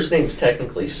 his first name's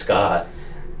technically Scott,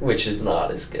 which is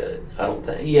not as good, I don't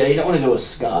think. Yeah, you don't want to go with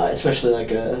Scott, especially,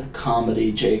 like, a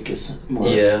comedy. Jake is more...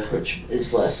 Yeah. Which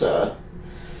is less,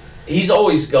 He's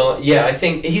always gone... Yeah, I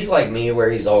think he's like me, where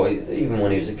he's always... Even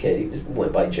when he was a kid, he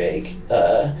went by Jake.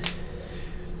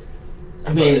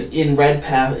 I mean, in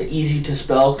Redpath, easy to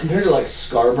spell. Compared to, like,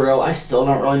 Scarborough, I still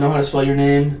don't really know how to spell your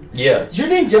name. Yeah. Is your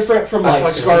name different from, like,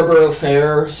 Scarborough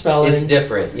Fair spelling? It's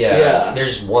different, yeah.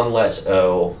 There's one less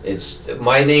O.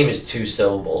 My name is 2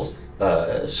 syllables.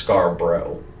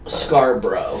 Scarborough.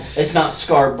 Scarborough. It's not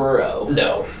Scarborough.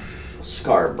 No.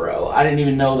 Scarborough. I didn't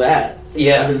even know that.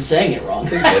 Yeah. I've been saying it wrong.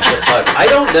 What the fuck? I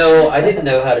don't know. I didn't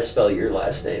know how to spell your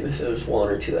last name, if it was 1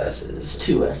 or 2 S's. It's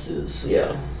 2 S's.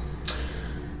 Yeah.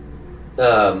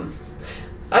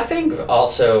 I think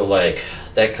also, like,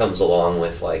 that comes along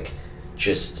with, like,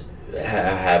 just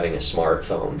having a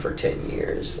smartphone for 10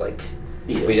 years. Like,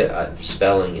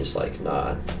 spelling is, like,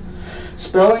 not...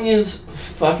 Spelling is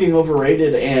fucking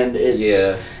overrated, and it's...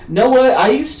 Yeah. Know what?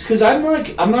 Because I'm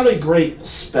not a great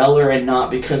speller, and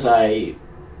not because I'm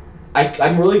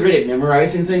really great at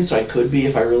memorizing things, so I could be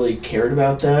if I really cared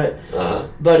about that. Uh-huh.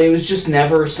 But it was just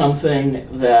never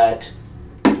something that...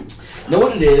 Know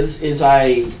what it is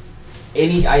I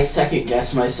second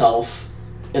guess myself,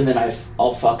 and then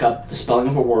I'll fuck up the spelling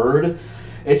of a word.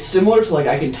 It's similar to, like,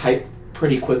 I can type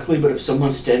pretty quickly, but if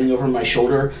someone's standing over my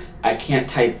shoulder, I can't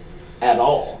type at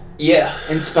all. Yeah.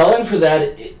 And spelling for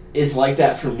that is like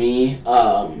that for me.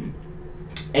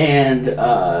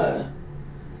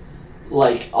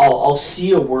 Like, I'll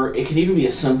see a word. It can even be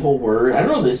a simple word. I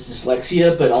don't know if this is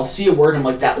dyslexia, but I'll see a word and I'm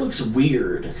like, that looks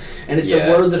weird. And it's a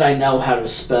word that I know how to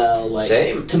spell. Like,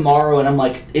 same. Tomorrow, and I'm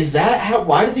like, is that how?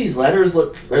 Why do these letters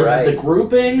look? Or is it the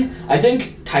grouping? I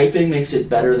think typing makes it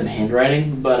better than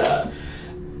handwriting. But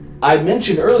I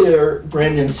mentioned earlier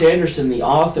Brandon Sanderson, the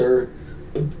author,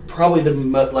 probably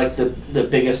the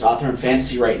biggest author in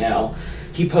fantasy right now.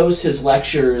 He posts his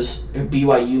lectures,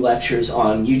 BYU lectures,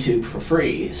 on YouTube for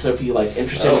free. So if you, like,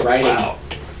 interested in writing,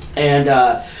 and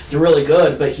they're really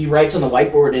good. But he writes on the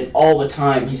whiteboard and all the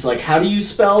time. He's like, "How do you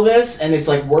spell this?" And it's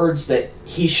like words that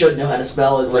he should know how to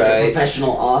spell as like a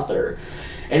professional author.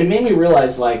 And it made me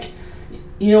realize, like,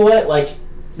 you know what? Like,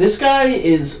 this guy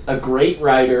is a great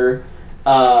writer.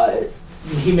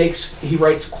 He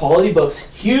writes quality books,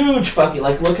 huge fucking,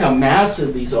 like, look how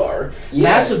massive these are. Yeah.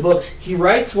 Massive books. He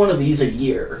writes one of these a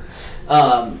year.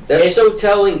 That's so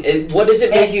telling. What does it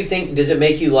make you think? Does it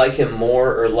make you like him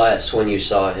more or less when you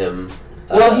saw him?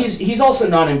 Well, he's also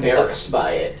not embarrassed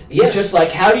by it. Yeah. He's just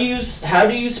like, how do you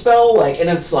spell, like, and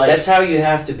it's like, that's how you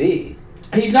have to be.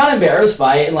 He's not embarrassed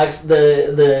by it, and like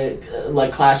the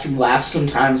classroom laughs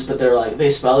sometimes, but they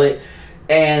spell it.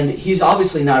 And he's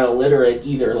obviously not illiterate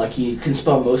either. Like, he can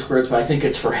spell most words, but I think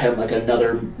it's for him, like,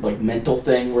 another, like, mental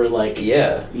thing where, like,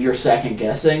 you're second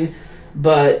guessing.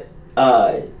 But,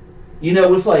 you know,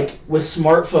 with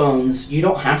smartphones, you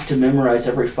don't have to memorize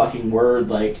every fucking word.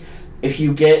 Like, if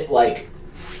you get, like,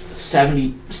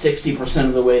 60%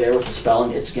 of the way there with the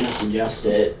spelling, it's going to suggest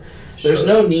it. Sure. There's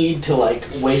no need to, like,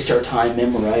 waste our time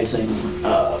memorizing,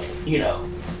 you know,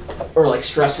 or, like,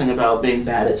 stressing about being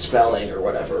bad at spelling or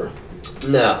whatever.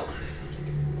 No.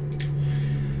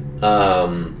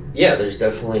 Yeah, there's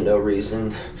definitely no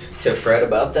reason to fret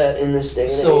about that in this day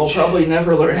and age. So I'll probably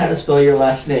never learn how to spell your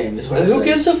last name, is what I'm saying. Who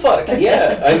gives a fuck?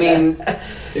 Yeah, I mean,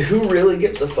 who really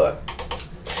gives a fuck?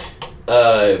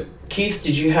 Keith,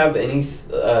 did you have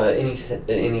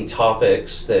any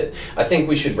topics that... I think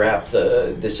we should wrap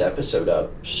this episode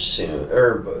up soon.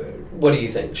 Or, what do you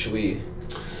think? Should we...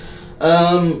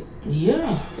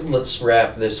 Yeah. Let's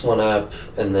wrap this one up,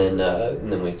 and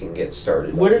then we can get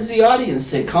started. What does the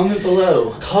audience think? Comment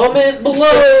below. Comment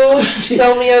below.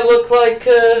 Tell me I look like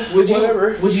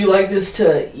whatever. Would you like this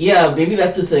to? Yeah, maybe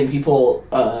that's the thing. People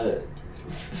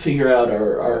figure out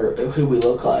our who we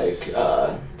look like.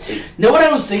 Know what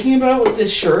I was thinking about with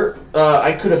this shirt?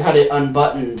 I could have had it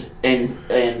unbuttoned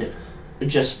and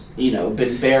just, you know,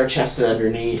 been bare chested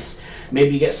underneath.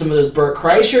 Maybe get some of those Bert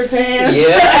Kreischer fans.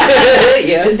 Yeah.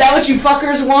 Yeah. Is that what you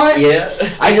fuckers want? Yeah.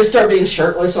 I just start being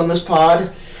shirtless on this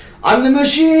pod. I'm the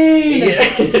machine!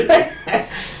 Yeah.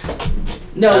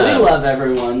 No, we love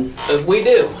everyone. We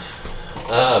do.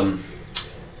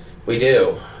 We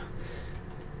do.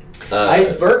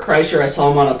 Bert Kreischer, I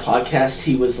saw him on a podcast.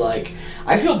 He was like,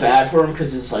 I feel bad for him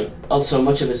because it's like, so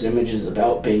much of his image is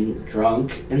about being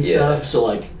drunk and stuff. So,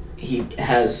 like, he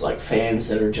has like fans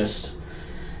that are just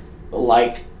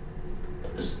like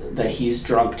that he's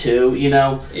drunk too, you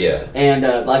know? Yeah. And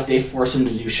like they force him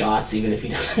to do shots even if he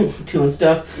doesn't want to and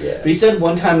stuff. Yeah. But he said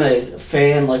one time a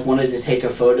fan like wanted to take a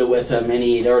photo with him and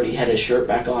he'd already had his shirt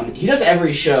back on. He does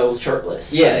every show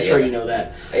shirtless. Yeah, I'm sure you know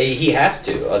that. He has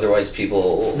to, otherwise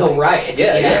people they'll riot.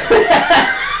 Yeah.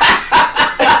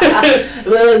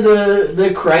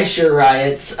 the Kreischer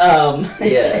riots.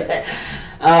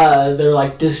 They're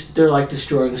like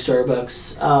destroying the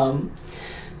Starbucks.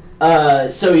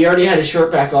 So he already had his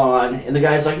shirt back on, and the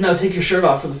guy's like, "No, take your shirt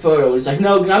off for the photo." He's like,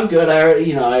 "No, I'm good. I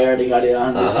already got it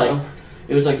on."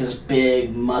 It was like this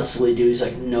big, muscly dude. He's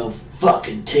like, "No,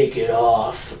 fucking take it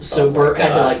off." So Bert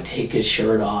had to like take his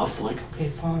shirt off. Like, okay,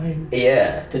 fine.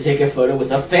 Yeah. To take a photo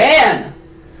with a fan.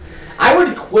 I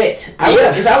would quit. I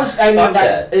would, if I was. I mean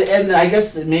that, and I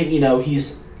guess that maybe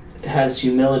he's has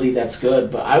humility. That's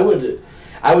good, but I would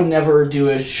never do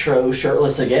a show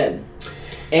shirtless again.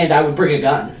 And I would bring a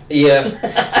gun.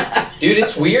 Yeah. Dude,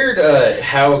 it's weird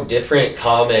how different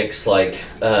comics, like,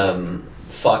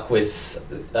 fuck with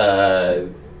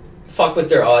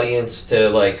their audience to,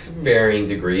 like, varying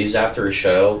degrees after a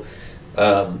show.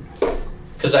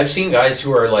 Because I've seen guys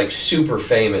who are, like, super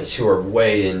famous who are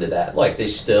way into that. Like, they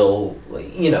still,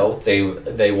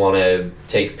 they want to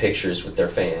take pictures with their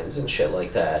fans and shit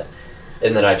like that.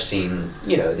 And then I've seen,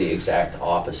 the exact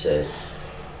opposite.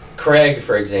 Craig,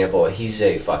 for example, he's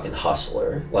a fucking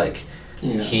hustler. Like,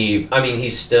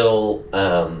 he's still,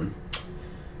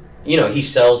 he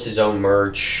sells his own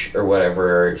merch or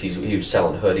whatever. He was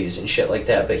selling hoodies and shit like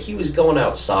that. But he was going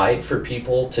outside for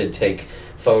people to take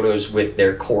photos with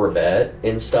their Corvette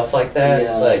and stuff like that.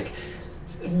 Yeah. Like,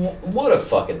 what a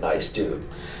fucking nice dude.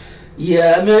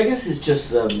 Yeah, I mean, I guess it's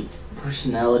just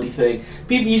personality thing.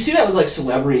 People, you see that with like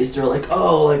celebrities. They're like,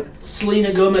 oh, like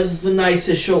Selena Gomez is the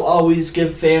nicest. She'll always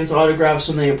give fans autographs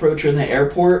when they approach her in the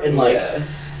airport. And like,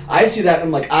 I see that and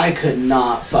I'm like, I could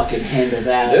not fucking handle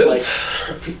that. Nope. Like,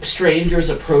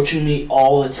 strangers approaching me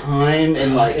all the time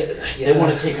and like they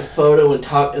want to take a photo and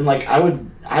talk and like I would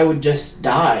just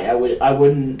die. I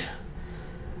wouldn't.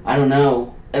 I don't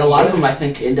know. And a lot of them I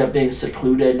think end up being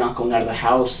secluded, not going out of the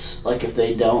house. Like if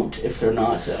they're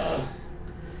not.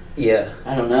 Yeah.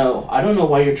 I don't know. I don't know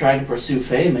why you're trying to pursue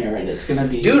fame, Aaron. It's gonna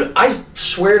be... Dude, I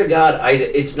swear to God,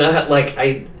 it's not like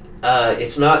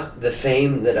it's not the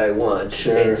fame that I want.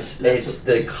 Sure. It's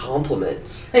the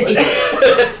compliments. Well,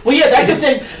 yeah, that's the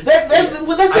thing.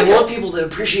 I want people to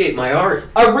appreciate my art.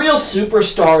 A real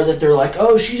superstar that they're like,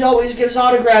 oh, she always gives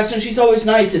autographs and she's always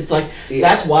nice. It's like,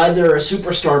 that's why they're a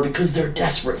superstar, because they're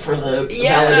desperate for the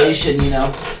validation,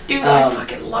 Dude, I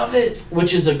fucking love it.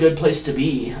 Which is a good place to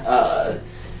be.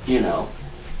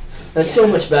 That's so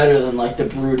much better than like the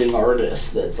brooding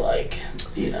artist that's like,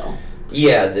 Yeah,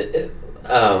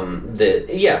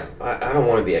 I don't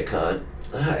want to be a cunt.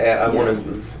 I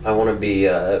want to be.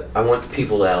 I want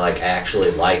people to like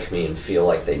actually like me and feel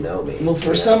like they know me. Well,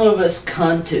 for some of us,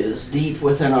 cunt is deep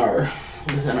within our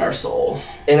soul.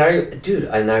 And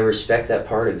I respect that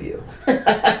part of you.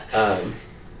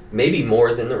 Maybe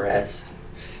more than the rest.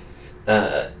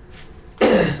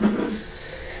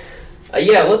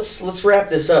 Let's wrap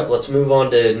this up. Let's move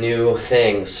on to new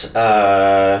things.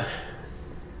 Do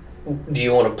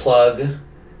you want to plug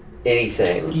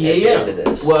anything at the end of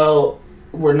this? Well,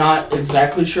 we're not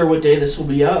exactly sure what day this will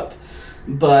be up,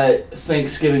 but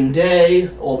Thanksgiving Day,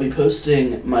 I'll be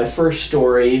posting my first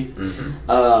story to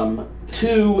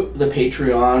the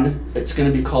Patreon. It's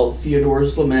going to be called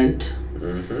Theodore's Lament,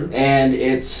 and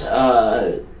it's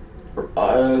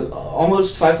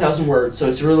almost 5,000 words, so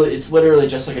it's literally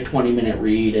just like a 20-minute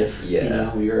read if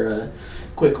you're a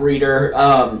quick reader.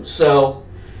 So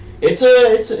it's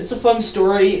a fun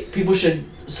story. People should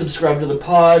subscribe to the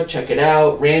pod, check it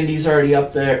out. Randy's already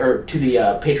up there, or to the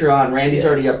Patreon. Randy's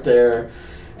already up there,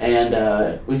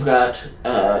 and we've got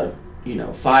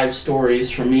 5 stories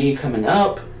from me coming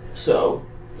up. So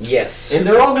yes, and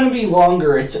they're all going to be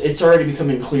longer. It's already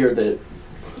becoming clear that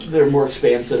they're more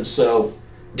expansive. So.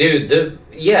 Dude, the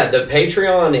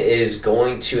Patreon is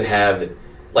going to have,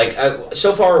 like,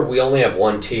 so far we only have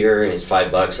one tier and it's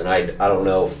 $5, and I don't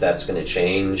know if that's going to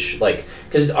change, like,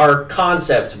 because our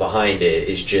concept behind it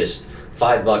is just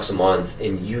 $5 a month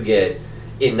and you get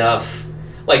enough,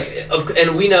 like,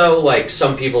 and we know, like,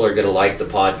 some people are going to like the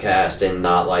podcast and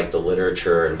not like the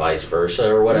literature and vice versa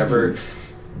or whatever,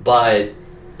 but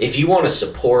if you want to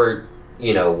support,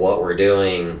 what we're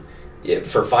doing,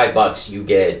 for $5 you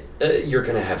get you're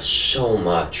gonna have so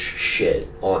much shit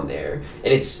on there,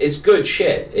 and it's good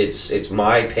shit. It's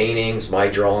my paintings, my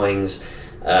drawings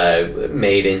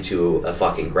made into a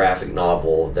fucking graphic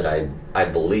novel that I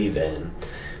believe in.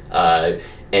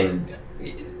 And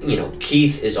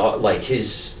Keith is like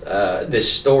his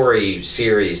this story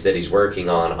series that he's working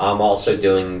on. I'm also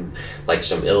doing like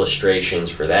some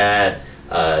illustrations for that,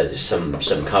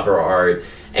 some cover art,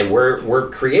 and we're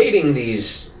creating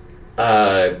these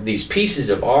pieces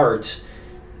of art.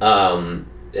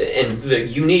 And the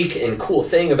unique and cool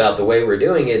thing about the way we're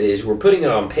doing it is we're putting it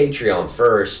on Patreon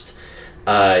first.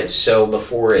 So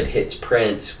before it hits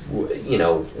print,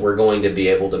 we're going to be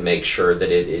able to make sure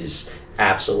that it is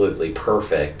absolutely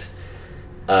perfect.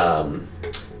 I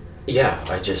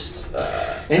just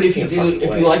and if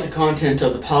you like the content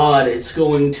of the pod, it's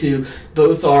going to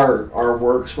both our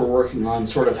works we're working on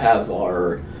sort of have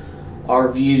our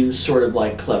views sort of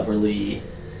like cleverly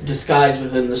disguised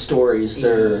within the stories.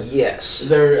 They're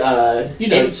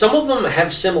and some of them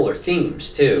have similar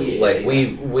themes too.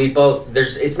 We both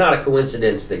it's not a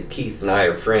coincidence that Keith and I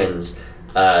are friends.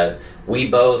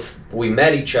 We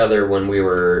met each other when we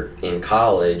were in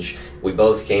college. We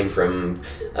both came from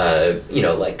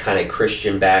like kind of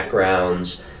Christian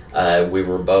backgrounds. We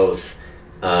were both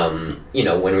when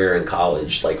we were in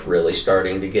college, like really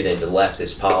starting to get into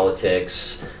leftist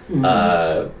politics.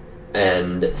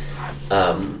 And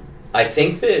I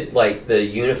think that like the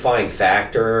unifying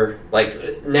factor,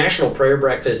 like National Prayer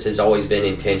Breakfast has always been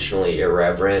intentionally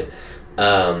irreverent,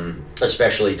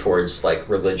 especially towards like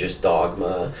religious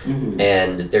dogma.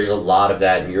 And there's a lot of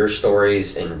that in your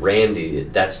stories, and Randy,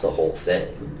 that's the whole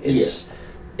thing.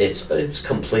 It's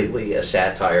completely a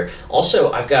satire.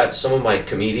 Also, I've got some of my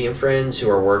comedian friends who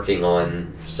are working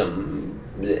on some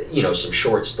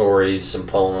short stories, some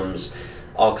poems,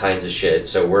 all kinds of shit.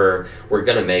 So we're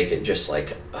gonna make it just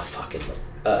like a fucking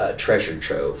treasure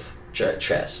trove,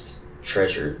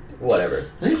 treasure,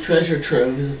 whatever. I think treasure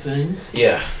trove is a thing.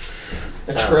 Yeah.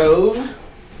 A trove.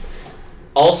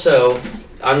 Also,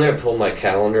 I'm gonna pull my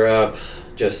calendar up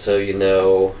just so you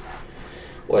know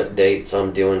what dates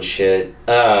I'm doing shit.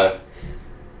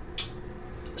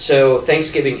 So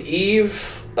Thanksgiving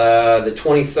Eve, the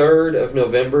 23rd of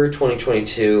November,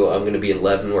 2022, I'm gonna be in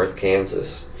Leavenworth,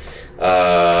 Kansas.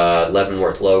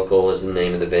 Leavenworth Local is the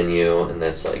name of the venue, and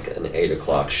that's like an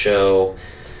 8:00 show.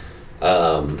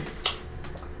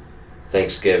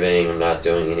 Thanksgiving, I'm not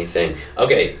doing anything.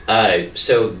 Okay,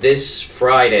 so this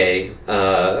Friday,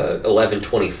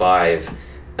 11/25,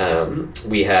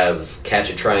 we have Catch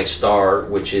a Trying Star,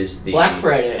 which is the Black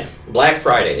Friday. Black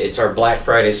Friday. It's our Black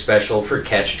Friday special for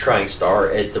Catch a Trying Star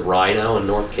at the Rhino in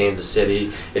North Kansas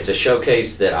City. It's a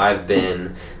showcase that I've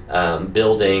been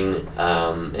building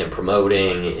and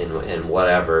promoting and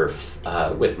whatever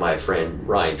with my friend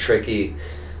Ryan Tricky.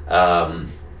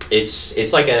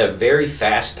 It's like a very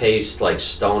fast-paced, like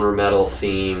stoner metal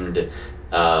themed,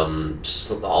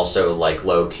 also like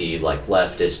low-key, like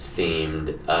leftist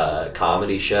themed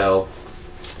comedy show.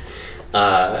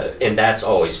 And that's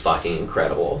always fucking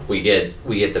incredible. We get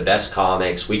the best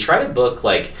comics. We try to book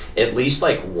like at least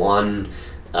like one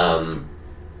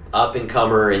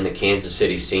up-and-comer in the Kansas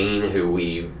City scene who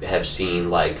we have seen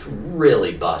like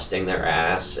really busting their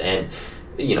ass. And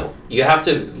you have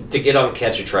to get on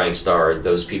Catch a Trying Star,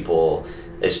 those people,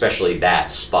 especially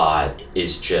that spot,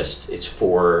 is just, it's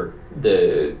for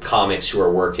the comics who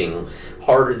are working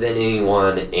harder than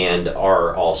anyone and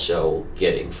are also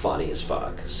getting funny as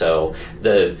fuck. So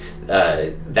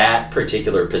that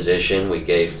particular position we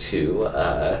gave to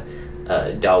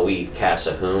Dawit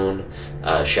Kasahoon.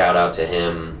 Shout out to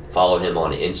him. Follow him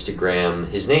on Instagram.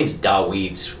 His name's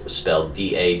Dawit, spelled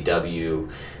Dawit.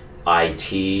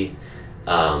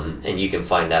 And you can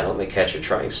find that on the Catch a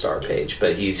Trying Star page.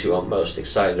 But he's who I'm most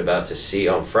excited about to see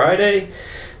on Friday.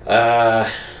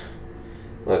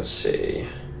 Let's see.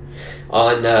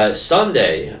 On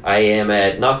Sunday, I am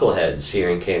at Knuckleheads here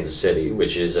in Kansas City,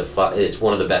 which is it's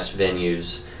one of the best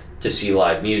venues to see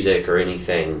live music or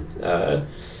anything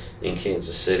in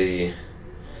Kansas City.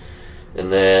 And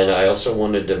then I also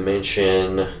wanted to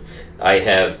mention I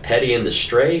have Petty in the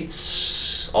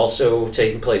Straits, also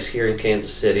taking place here in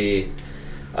Kansas City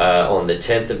on the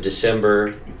 10th of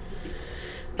December.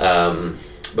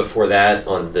 Before that,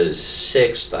 on the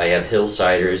 6th, I have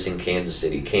Hillsiders in Kansas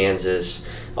City, Kansas.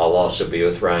 I'll also be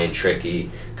with Ryan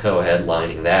Tricky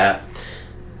co-headlining that.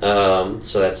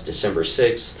 So that's December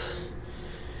 6th.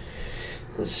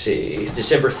 Let's see.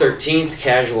 December 13th,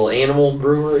 Casual Animal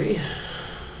Brewery.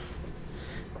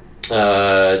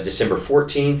 December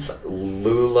 14th,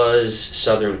 Lula's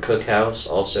Southern Cookhouse,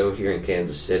 also here in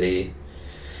Kansas City.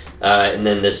 And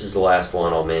then this is the last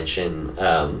one I'll mention.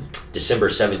 December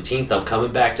 17th, I'm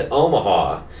coming back to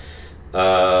Omaha.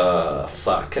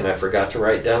 And I forgot to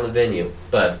write down the venue.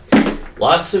 But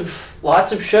lots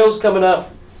of shows coming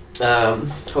up.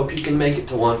 Hope you can make it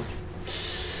to one.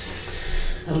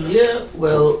 Hell yeah.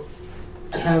 Well,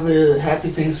 have a happy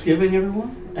Thanksgiving,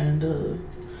 everyone. And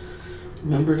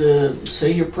remember to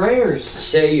say your prayers.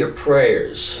 Say your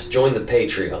prayers. Join the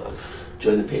Patreon.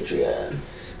 Join the Patreon.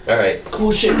 All right.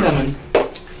 Cool shit coming.